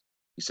response.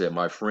 He said,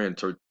 my friend,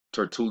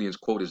 Tertullian's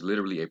quote is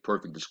literally a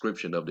perfect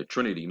description of the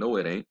Trinity. No,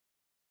 it ain't.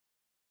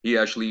 He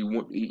actually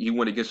he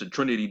went against the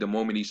Trinity the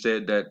moment he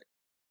said that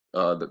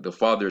the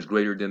Father is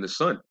greater than the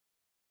Son.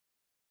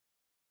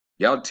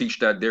 Y'all teach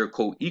that they're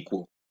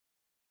co-equal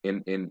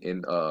in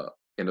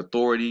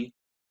authority,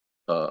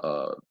 uh,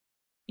 uh,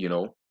 you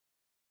know,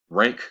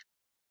 rank,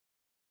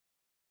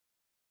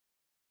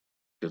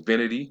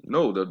 divinity.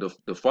 No,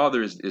 the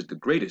Father is the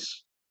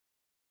greatest.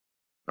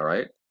 All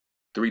right,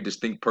 three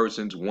distinct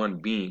persons, one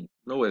being.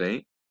 No, it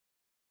ain't.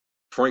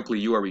 Frankly,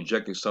 you are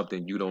rejecting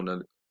something you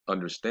don't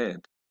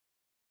understand.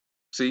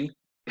 See,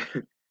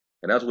 and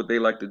that's what they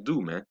like to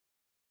do, man.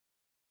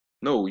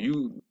 No,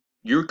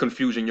 you're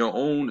confusing your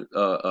own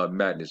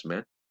madness,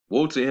 man.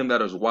 Woe to him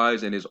that is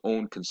wise in his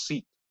own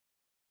conceit.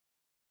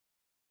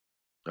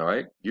 All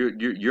right,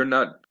 you're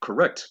not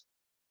correct.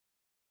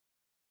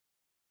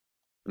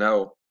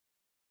 Now,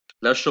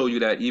 let's show you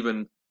that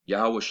even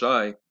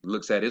Yahawashi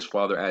looks at his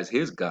father as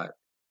his God.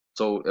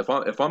 So if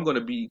I'm going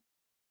to be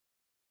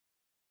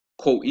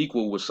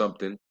co-equal with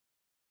something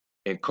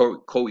and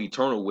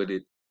co-eternal with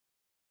it,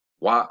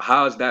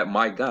 how is that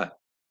my God?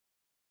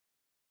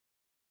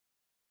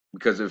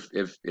 Because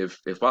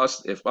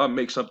if I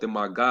make something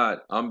my God,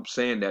 I'm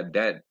saying that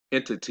that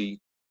entity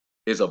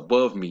is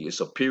above me, it's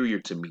superior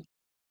to me.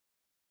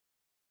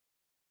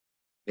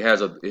 It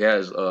has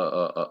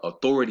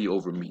authority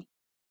over me.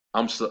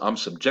 I'm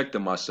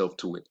subjecting myself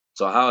to it.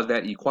 So how is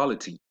that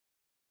equality?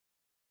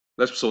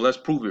 Let's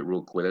prove it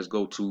real quick. Let's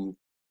go to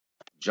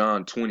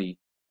John 20.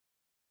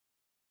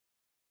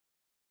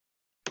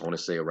 I want to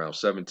say around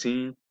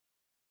 17. Let's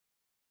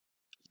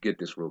get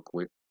this real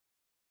quick.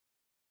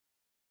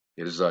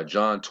 It is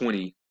John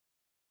 20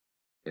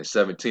 and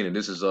 17, and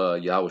this is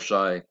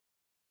Yahawashi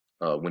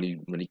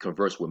when he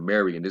conversed with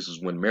Mary, and this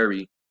is when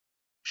Mary,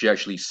 she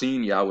actually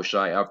seen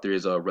Yahawashi after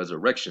his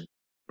resurrection,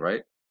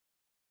 right?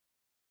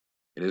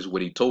 And this is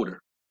what he told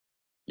her.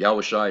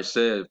 Yahawashi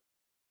said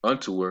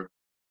unto her,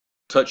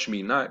 touch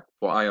me not,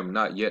 for I am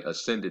not yet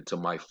ascended to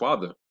my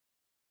Father,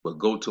 but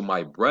go to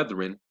my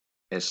brethren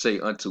and say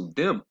unto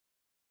them,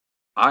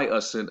 I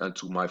ascend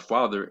unto my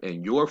Father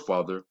and your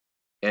Father,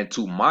 and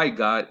to my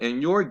God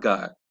and your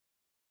God.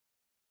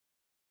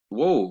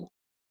 Whoa.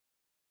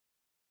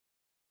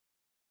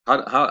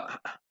 How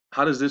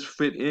does this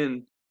fit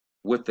in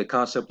with the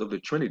concept of the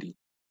Trinity?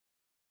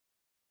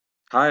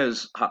 How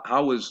is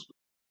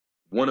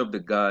one of the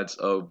gods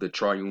of the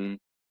triune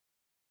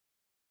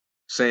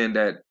saying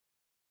that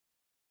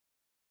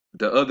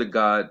the other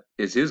God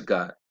is his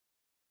God,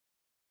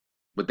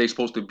 but they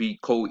supposed to be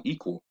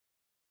co-equal?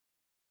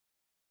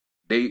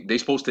 They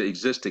supposed to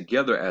exist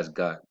together as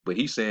God, but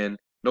he's saying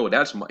no.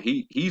 That's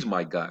he's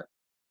my God.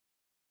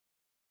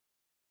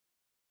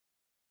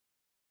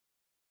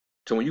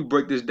 So when you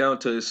break this down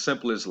to its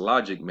simplest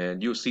logic,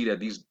 man, you'll see that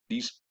these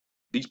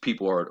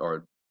people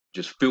are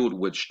just filled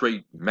with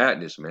straight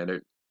madness,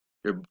 man.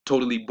 They're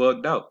totally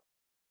bugged out.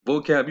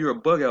 Vocab, you're a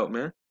bug out,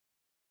 man.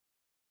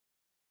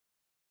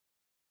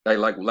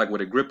 Like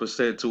what Agrippa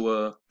said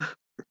to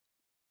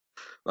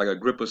Like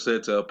Agrippa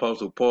said to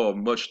Apostle Paul,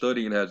 much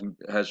studying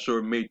has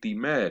sure made thee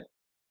mad.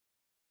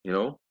 You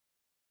know,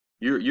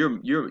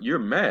 you're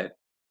mad.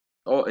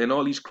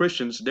 All these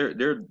Christians, they're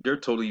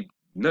totally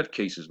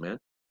nutcases, man.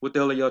 What the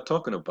hell are y'all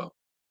talking about?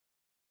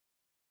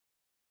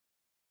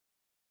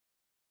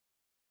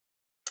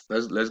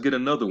 Let's get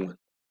another one.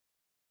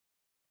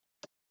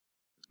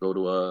 Let's go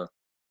to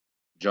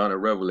John the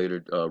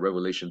Revelator,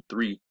 Revelation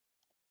 3:12.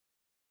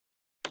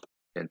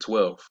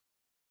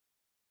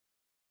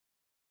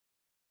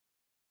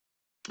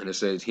 And it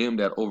says, him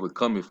that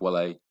overcometh will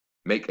I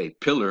make a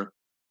pillar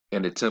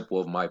in the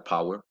temple of my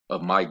power,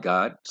 of my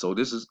God. So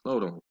this is,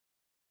 hold on,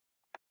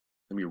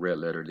 let me red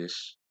letter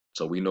this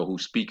so we know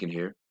who's speaking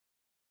here.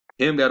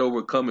 Him that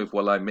overcometh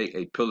will I make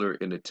a pillar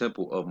in the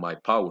temple of my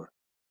power,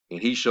 and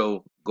he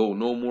shall go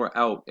no more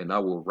out, and I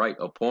will write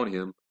upon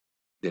him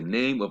the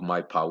name of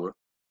my power,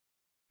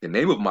 the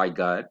name of my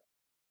God,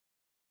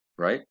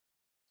 right?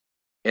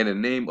 And the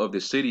name of the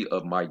city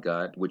of my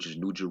God, which is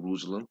New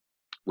Jerusalem,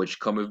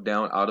 which cometh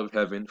down out of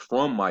heaven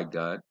from my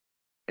God,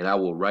 and I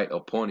will write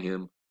upon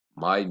him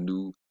my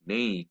new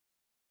name.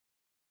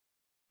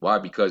 Why?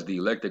 Because the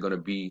elect are going to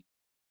be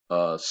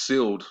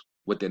sealed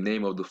with the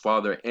name of the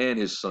Father and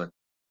his Son.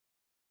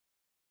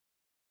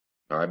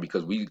 All right,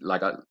 because we,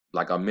 like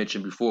I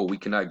mentioned before, we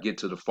cannot get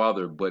to the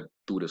Father but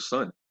through the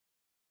Son.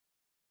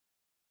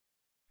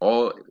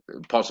 All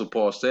Apostle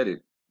Paul said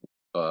it.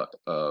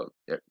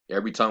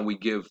 Every time we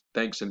give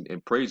thanks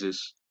and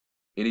praises,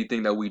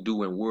 anything that we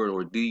do in word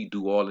or deed,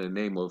 do all in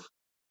the name of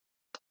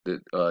the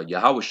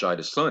YAHAWASHI,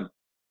 the Son.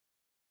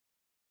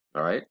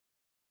 All right.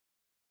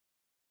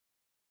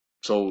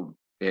 So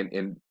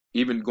and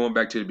even going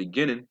back to the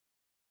beginning,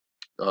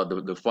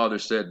 the Father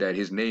said that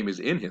his name is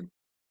in him.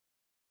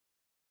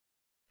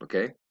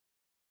 Okay.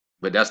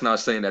 But that's not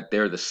saying that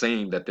they're the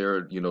same, that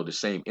they're, the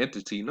same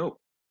entity. No,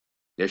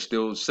 they're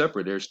still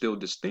separate. They're still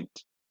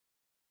distinct.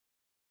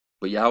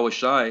 But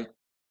YAHWASHI,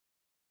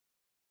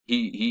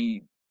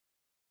 he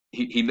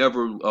he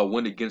never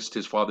went against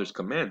his father's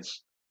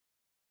commands.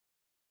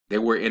 They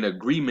were in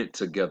agreement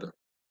together.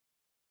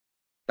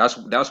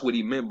 That's what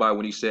he meant by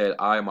when he said,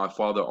 "I and my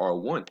Father are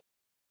one."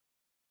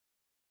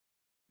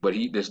 But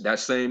that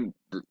same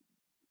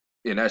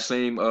in that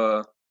same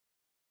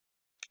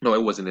no,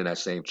 it wasn't in that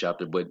same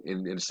chapter, but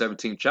in the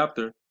 17th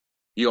chapter,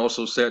 he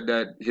also said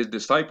that his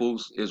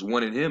disciples is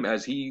one in him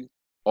as he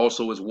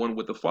also is one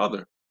with the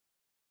Father.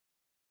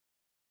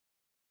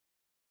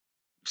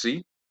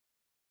 See?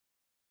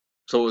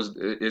 So is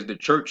the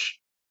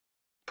church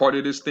part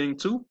of this thing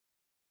too?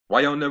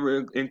 Why y'all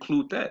never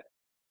include that?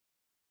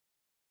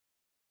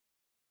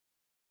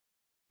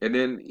 And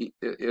then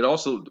it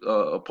also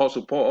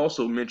Apostle Paul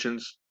also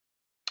mentions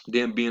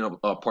them being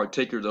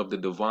partakers of the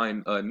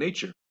divine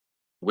nature,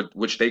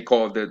 which they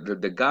call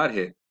the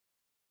Godhead.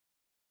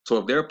 So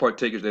if they're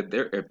partakers,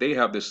 if they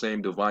have the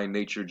same divine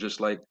nature, just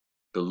like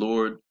the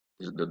Lord,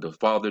 the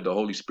Father, the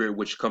Holy Spirit,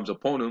 which comes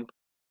upon them,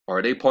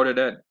 are they part of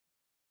that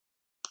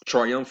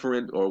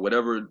triumvirate or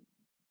whatever,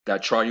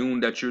 that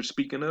triune that you're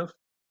speaking of?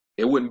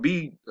 It wouldn't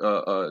be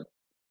a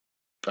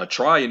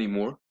tri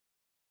anymore.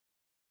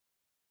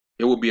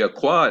 It would be a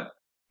quad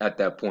at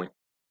that point.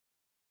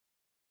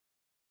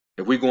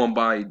 If we're going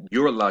by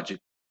your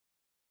logic.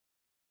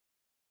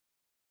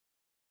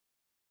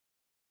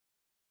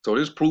 So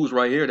this proves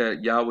right here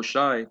that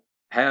Yahweh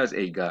has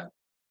a God.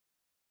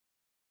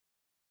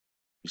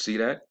 You see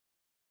that?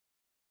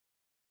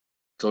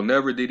 So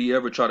never did he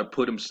ever try to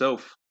put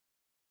himself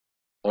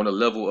on the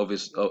level of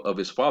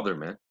his father,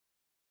 man.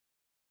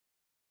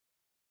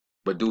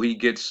 But do he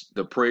gets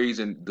the praise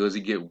and does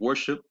he get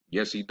worship?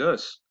 Yes, he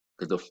does.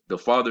 Because the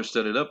father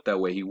set it up that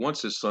way. He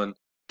wants his son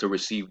to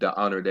receive the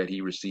honor that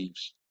he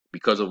receives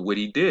because of what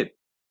he did.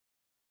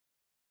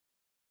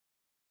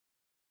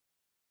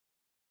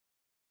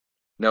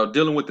 Now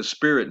dealing with the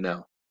spirit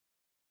now.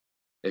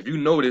 If you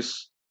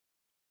notice,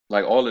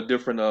 like all the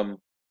different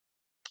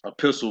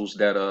epistles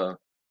that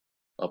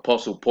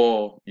Apostle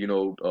Paul,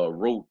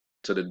 wrote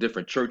to the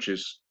different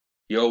churches,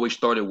 he always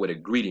started with a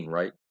greeting,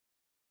 right?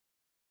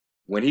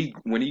 When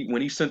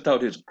he sent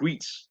out his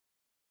greets,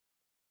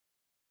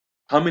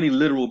 how many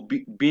literal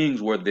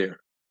beings were there?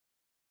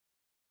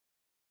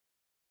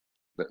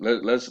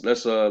 Let's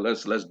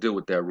deal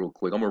with that real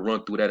quick. I'm gonna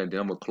run through that and then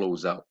I'm gonna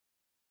close out.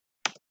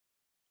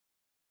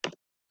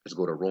 Let's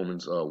go to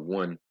Romans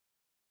 1.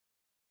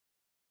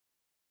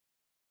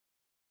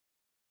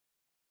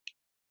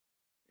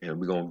 And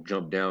we're gonna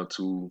jump down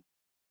to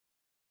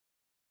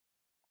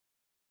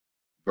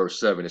verse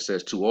 7. It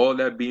says, to all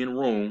that be in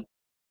Rome,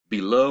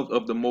 beloved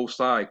of the Most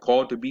High,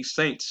 called to be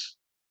saints,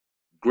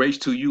 grace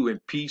to you and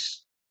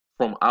peace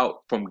from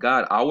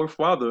God our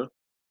Father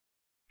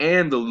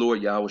and the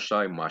Lord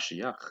Yahushua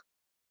Mashiach.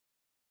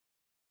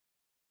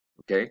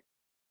 Okay?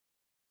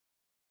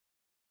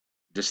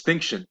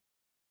 Distinction.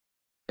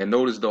 And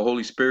notice the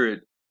Holy Spirit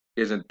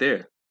isn't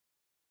there.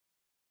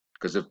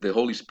 Because if the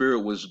Holy Spirit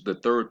was the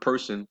third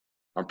person,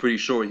 I'm pretty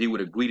sure he would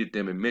have greeted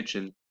them and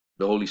mentioned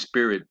the Holy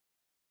Spirit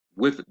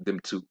with them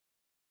too.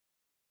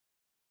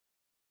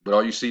 But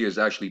all you see is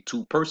actually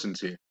two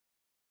persons here.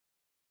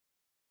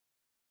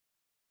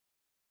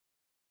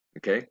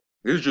 Okay,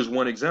 this is just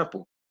one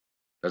example.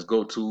 Let's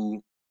go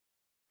to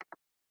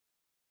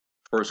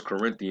 1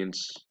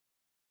 Corinthians,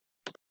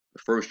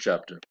 the first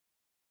chapter.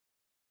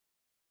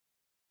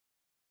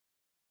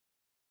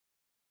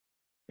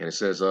 And it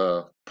says,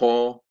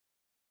 Paul,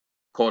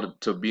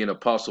 called to be an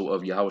apostle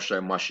of Yahawashi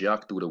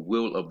Mashiach through the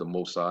will of the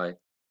Most High,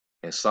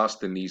 and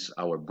Sosthenes,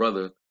 our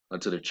brother,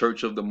 unto the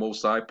church of the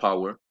Most High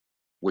power,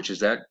 which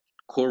is at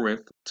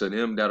Corinth, to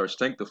them that are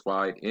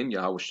sanctified in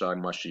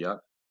Yahawashi Mashiach,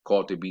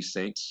 called to be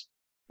saints,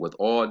 with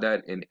all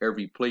that in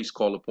every place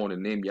call upon the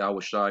name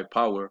Yahawashi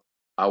power,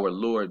 our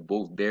Lord,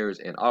 both theirs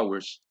and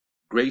ours.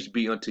 Grace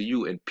be unto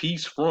you, and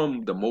peace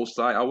from the Most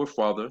High, our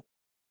Father,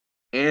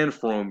 and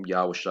from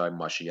Yahawashi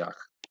Mashiach.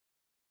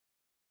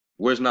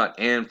 Where's not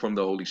and from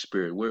the Holy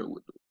Spirit?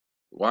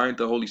 Why ain't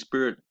the Holy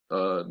Spirit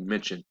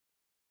mentioned?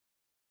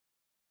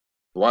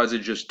 Why is it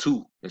just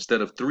two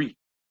instead of three?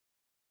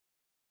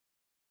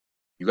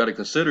 You got to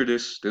consider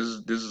this. This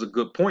is a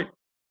good point.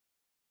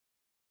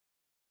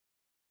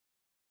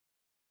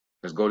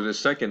 Let's go to the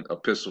second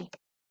epistle.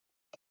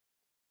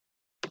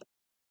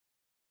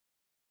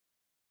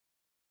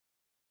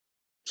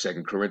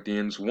 2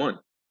 Corinthians 1.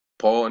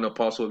 Paul, an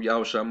apostle of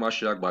Yahawashi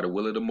Mashiach by the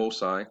will of the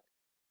Most High,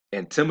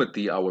 and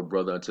Timothy, our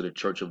brother, unto the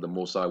church of the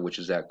Most High, which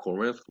is at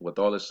Corinth, with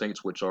all the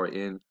saints which are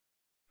in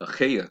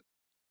AHCH.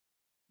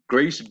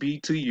 Grace be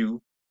to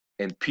you,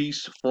 and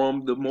peace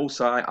from the Most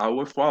High,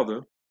 our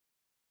Father,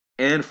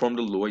 and from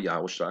the Lord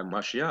Yahawashi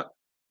Mashiach.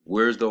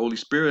 Where's the Holy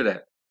Spirit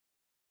at?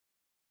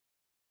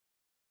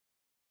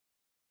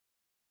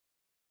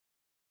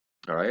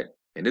 All right.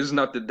 And this is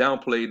not to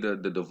downplay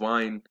the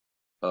divine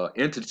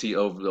entity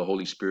of the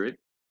Holy Spirit,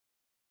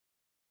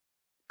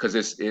 because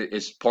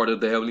it's part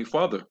of the Heavenly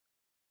Father.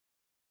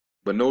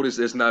 But notice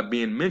it's not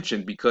being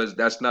mentioned because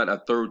that's not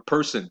a third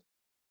person.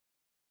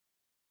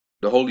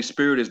 The Holy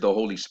Spirit is the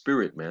Holy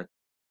Spirit, man.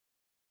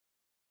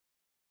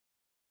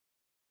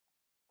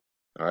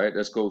 All right,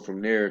 let's go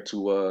from there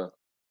to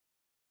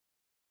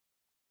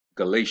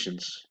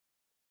Galatians.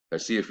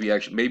 Let's see if he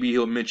actually, maybe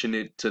he'll mention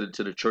it to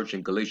the church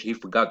in Galatia. He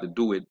forgot to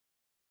do it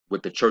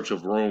with the church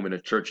of Rome and the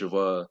church of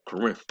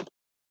Corinth.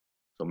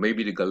 So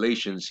maybe the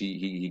Galatians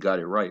he got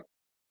it right.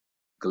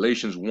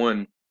 Galatians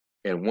 1:1,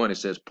 it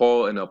says,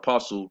 Paul, an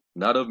apostle,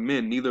 not of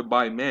men, neither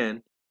by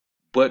man,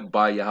 but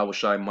by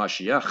Yahawashi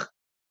Mashiach.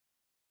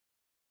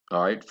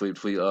 All right, for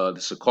the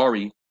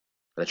Sakari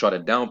that try to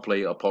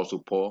downplay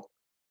Apostle Paul,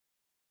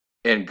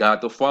 and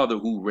God the Father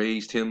who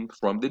raised him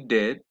from the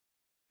dead.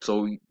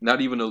 So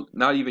not even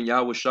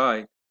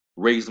Yahawashi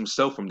raised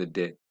himself from the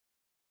dead,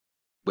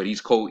 but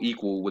he's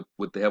co-equal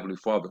with the Heavenly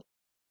Father.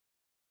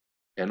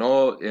 And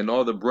all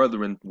the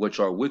brethren which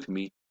are with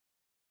me,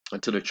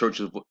 unto the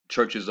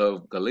churches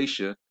of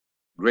Galatia,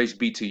 grace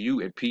be to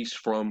you and peace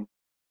from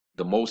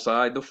the Most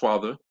High, the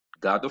Father,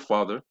 God the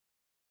Father,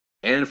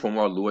 and from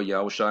our Lord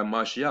Yahawashi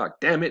Mashiach.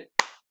 Damn it,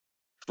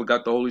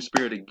 forgot the Holy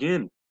Spirit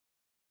again.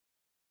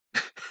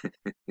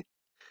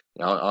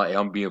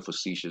 I'm being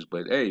facetious,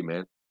 but hey,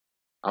 man,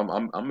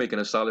 I'm making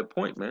a solid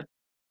point, man.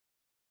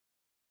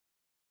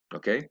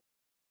 Okay,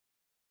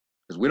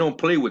 because we don't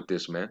play with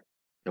this, man,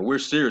 and we're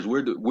serious.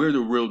 We're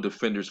the real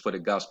defenders for the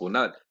gospel,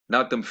 not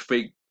them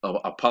fake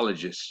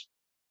apologists.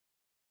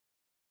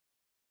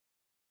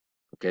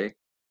 Okay,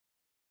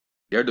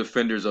 they're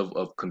defenders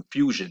of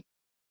confusion,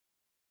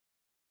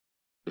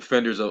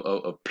 defenders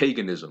of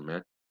paganism,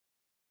 man.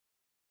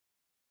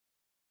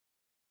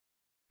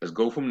 Let's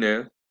go from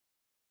there,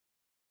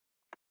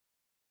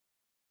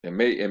 and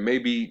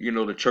maybe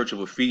the Church of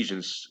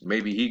Ephesians,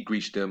 maybe he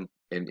greased them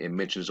and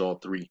mentions all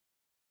three.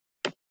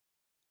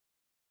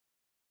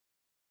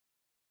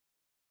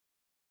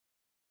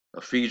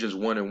 Ephesians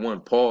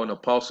 1:1, Paul, an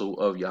apostle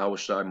of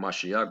Yahawashi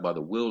Mashiach by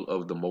the will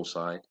of the Most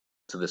High,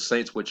 to the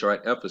saints which are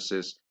at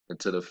Ephesus, and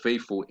to the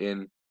faithful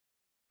in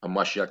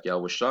Mashiach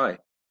Yahawashi.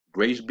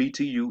 Grace be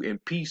to you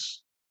and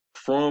peace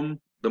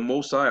from the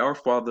Most High, our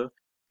Father,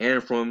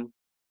 and from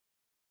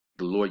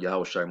the Lord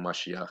Yahawashi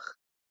Mashiach.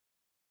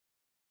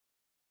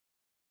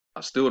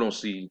 I still don't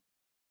see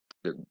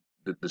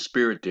the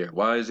Spirit there.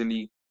 Why isn't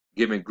he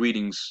giving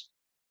greetings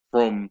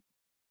from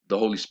the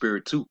Holy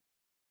Spirit too?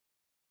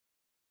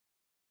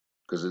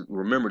 Because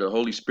remember, the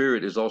Holy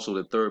Spirit is also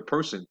the third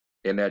person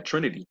in that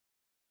Trinity.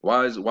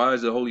 Why is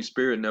the Holy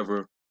Spirit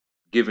never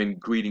giving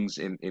greetings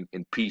in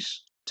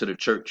peace to the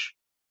church?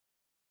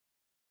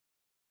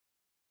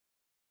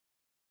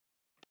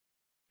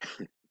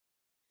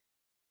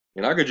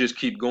 And I could just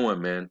keep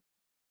going, man.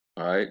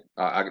 All right,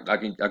 I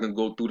can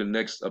go through the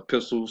next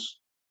epistles.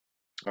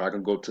 Or I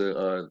can go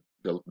to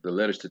the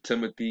letters to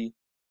Timothy.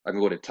 I can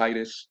go to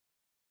Titus.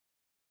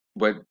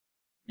 But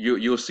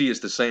you'll see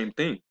it's the same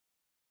thing.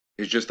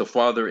 It's just the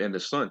Father and the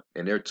Son,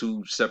 and they're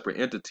two separate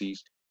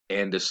entities.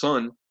 And the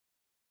Son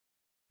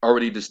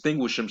already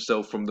distinguished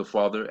himself from the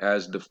Father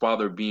as the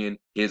Father being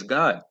his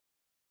God.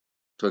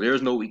 So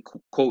there's no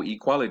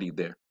co-equality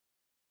there.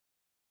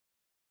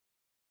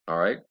 All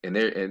right,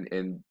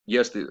 and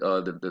yes,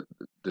 the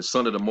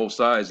Son of the Most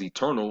High is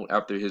eternal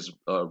after his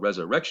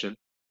resurrection,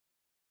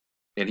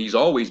 and he's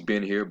always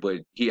been here,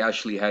 but he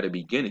actually had a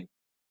beginning.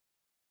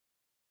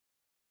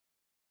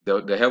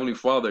 The Heavenly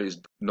Father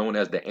is known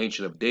as the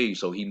Ancient of Days,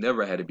 so he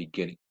never had a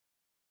beginning.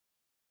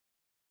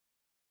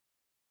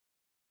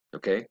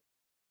 Okay?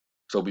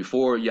 So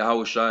before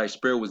YAHAWASHI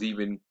spirit was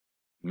even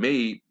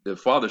made, the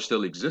Father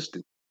still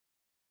existed.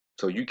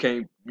 So you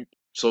can't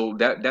so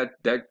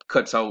that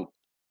cuts out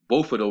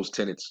both of those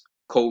tenets,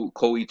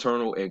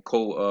 co-eternal and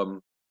co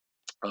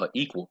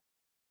equal.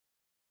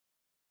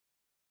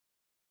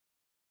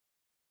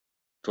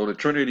 So the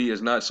Trinity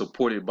is not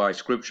supported by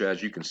scripture,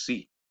 as you can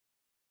see.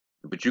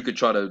 But you could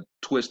try to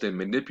twist and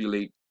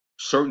manipulate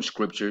certain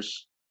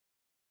scriptures,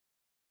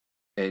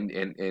 and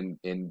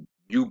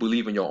you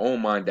believe in your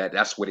own mind that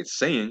that's what it's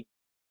saying,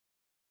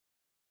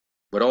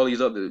 but all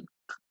these other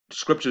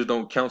scriptures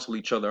don't cancel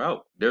each other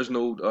out. There's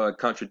no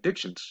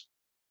contradictions.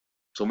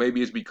 So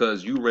maybe it's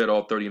because you read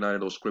all 39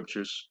 of those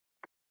scriptures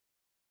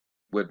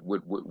with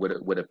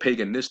a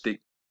paganistic,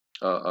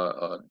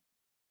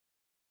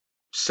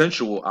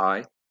 sensual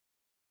eye,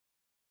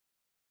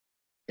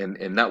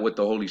 and not with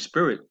the Holy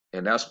Spirit,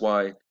 and that's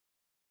why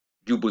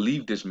you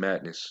believe this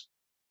madness.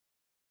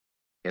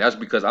 And that's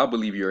because I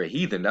believe you're a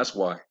heathen. That's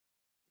why.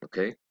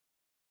 Okay,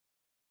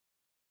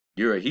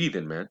 you're a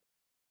heathen, man.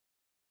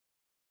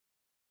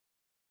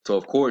 So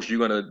of course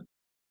you're gonna,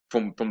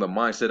 from the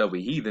mindset of a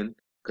heathen,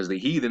 because the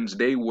heathens,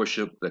 they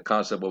worship the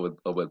concept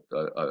of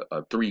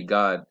a three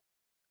God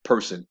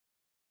person.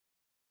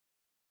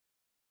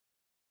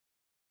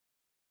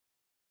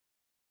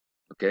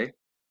 Okay.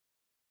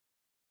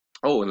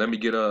 Oh, and let me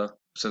get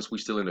since we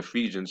still in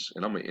Ephesians,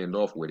 and I'm gonna end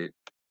off with it.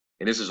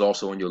 And this is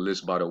also on your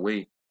list, by the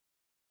way.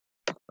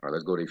 All right,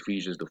 let's go to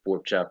Ephesians, the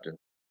 4th chapter.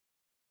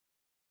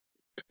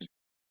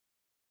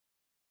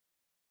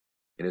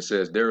 And it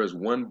says, there is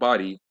one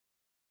body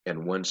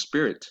and one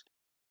spirit,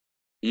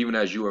 even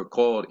as you are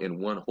called in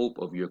one hope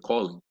of your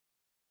calling,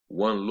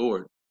 one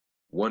Lord,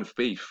 one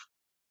faith,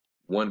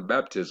 one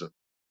baptism,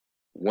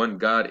 one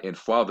God and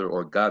Father,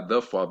 or God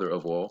the Father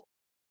of all,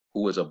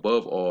 who is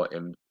above all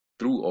and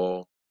through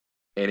all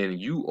and in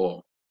you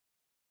all.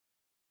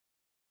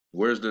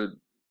 Where's the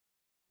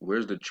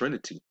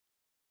Trinity?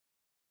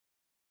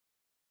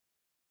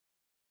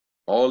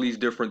 All these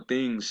different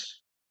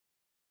things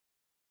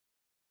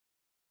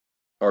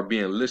are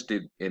being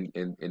listed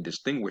and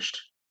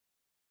distinguished.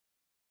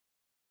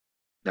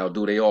 Now,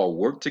 do they all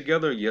work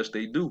together? Yes,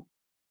 they do.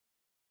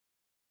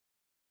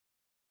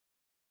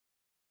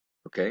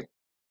 Okay.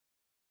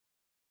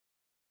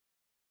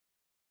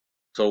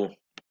 So,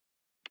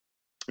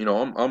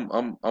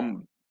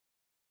 I'm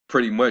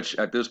pretty much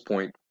at this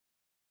point,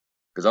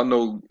 because I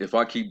know if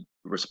I keep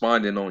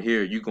responding on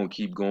here, you're gonna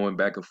keep going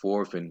back and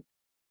forth, and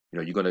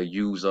you're gonna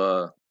use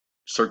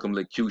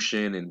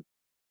circumlocution, and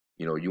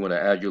you want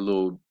to add your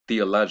little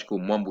theological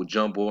mumbo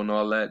jumbo and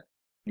all that.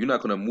 You're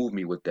not gonna move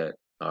me with that.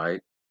 All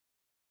right.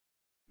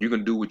 You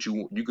could do what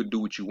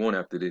you want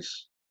after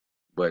this,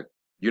 but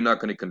you're not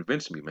gonna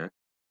convince me, man.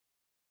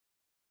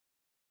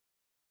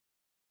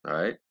 All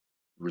right.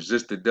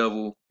 Resist the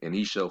devil and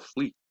he shall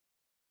flee.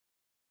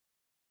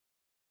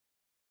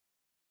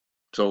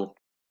 So,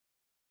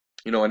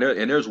 and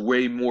there's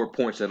way more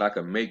points that I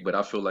can make, but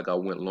I feel like I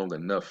went long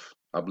enough.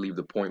 I believe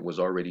the point was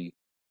already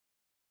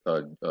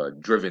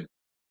driven.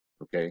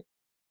 Okay.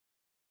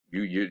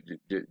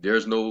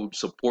 There's no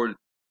support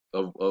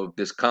of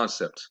this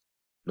concept.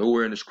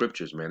 Nowhere in the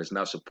scriptures, man. It's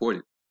not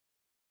supported.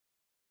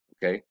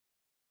 Okay.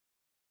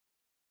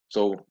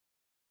 So,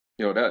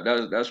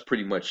 that's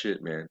pretty much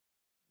it, man.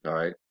 All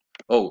right.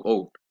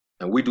 Oh,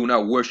 and we do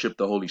not worship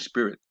the Holy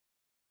Spirit.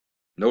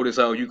 Notice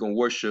how you can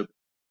worship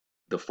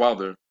the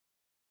Father,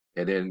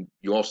 and then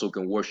you also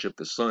can worship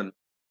the Son,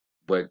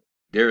 but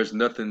there is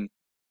nothing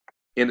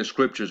in the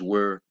scriptures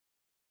where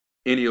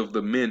any of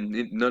the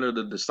men, none of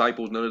the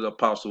disciples, none of the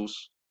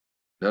apostles,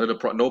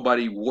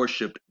 nobody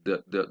worshipped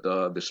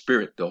the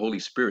Spirit, the Holy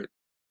Spirit.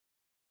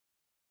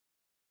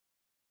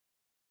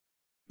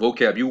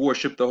 Vocab, you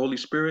worship the Holy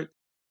Spirit?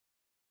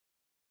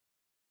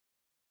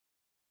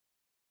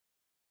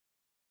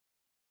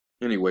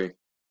 Anyway,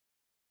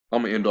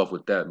 I'm gonna end off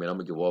with that, man. I'm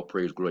gonna give all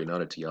praise, glory, and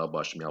honor to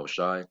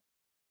YAHAWASHI.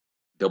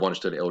 Double honors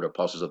to the elder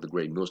apostles of the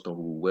great millstone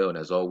who rule well, and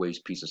as always,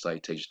 peace and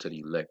salutation to the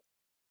elect.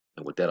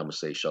 And with that, I'm gonna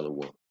say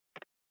shalom.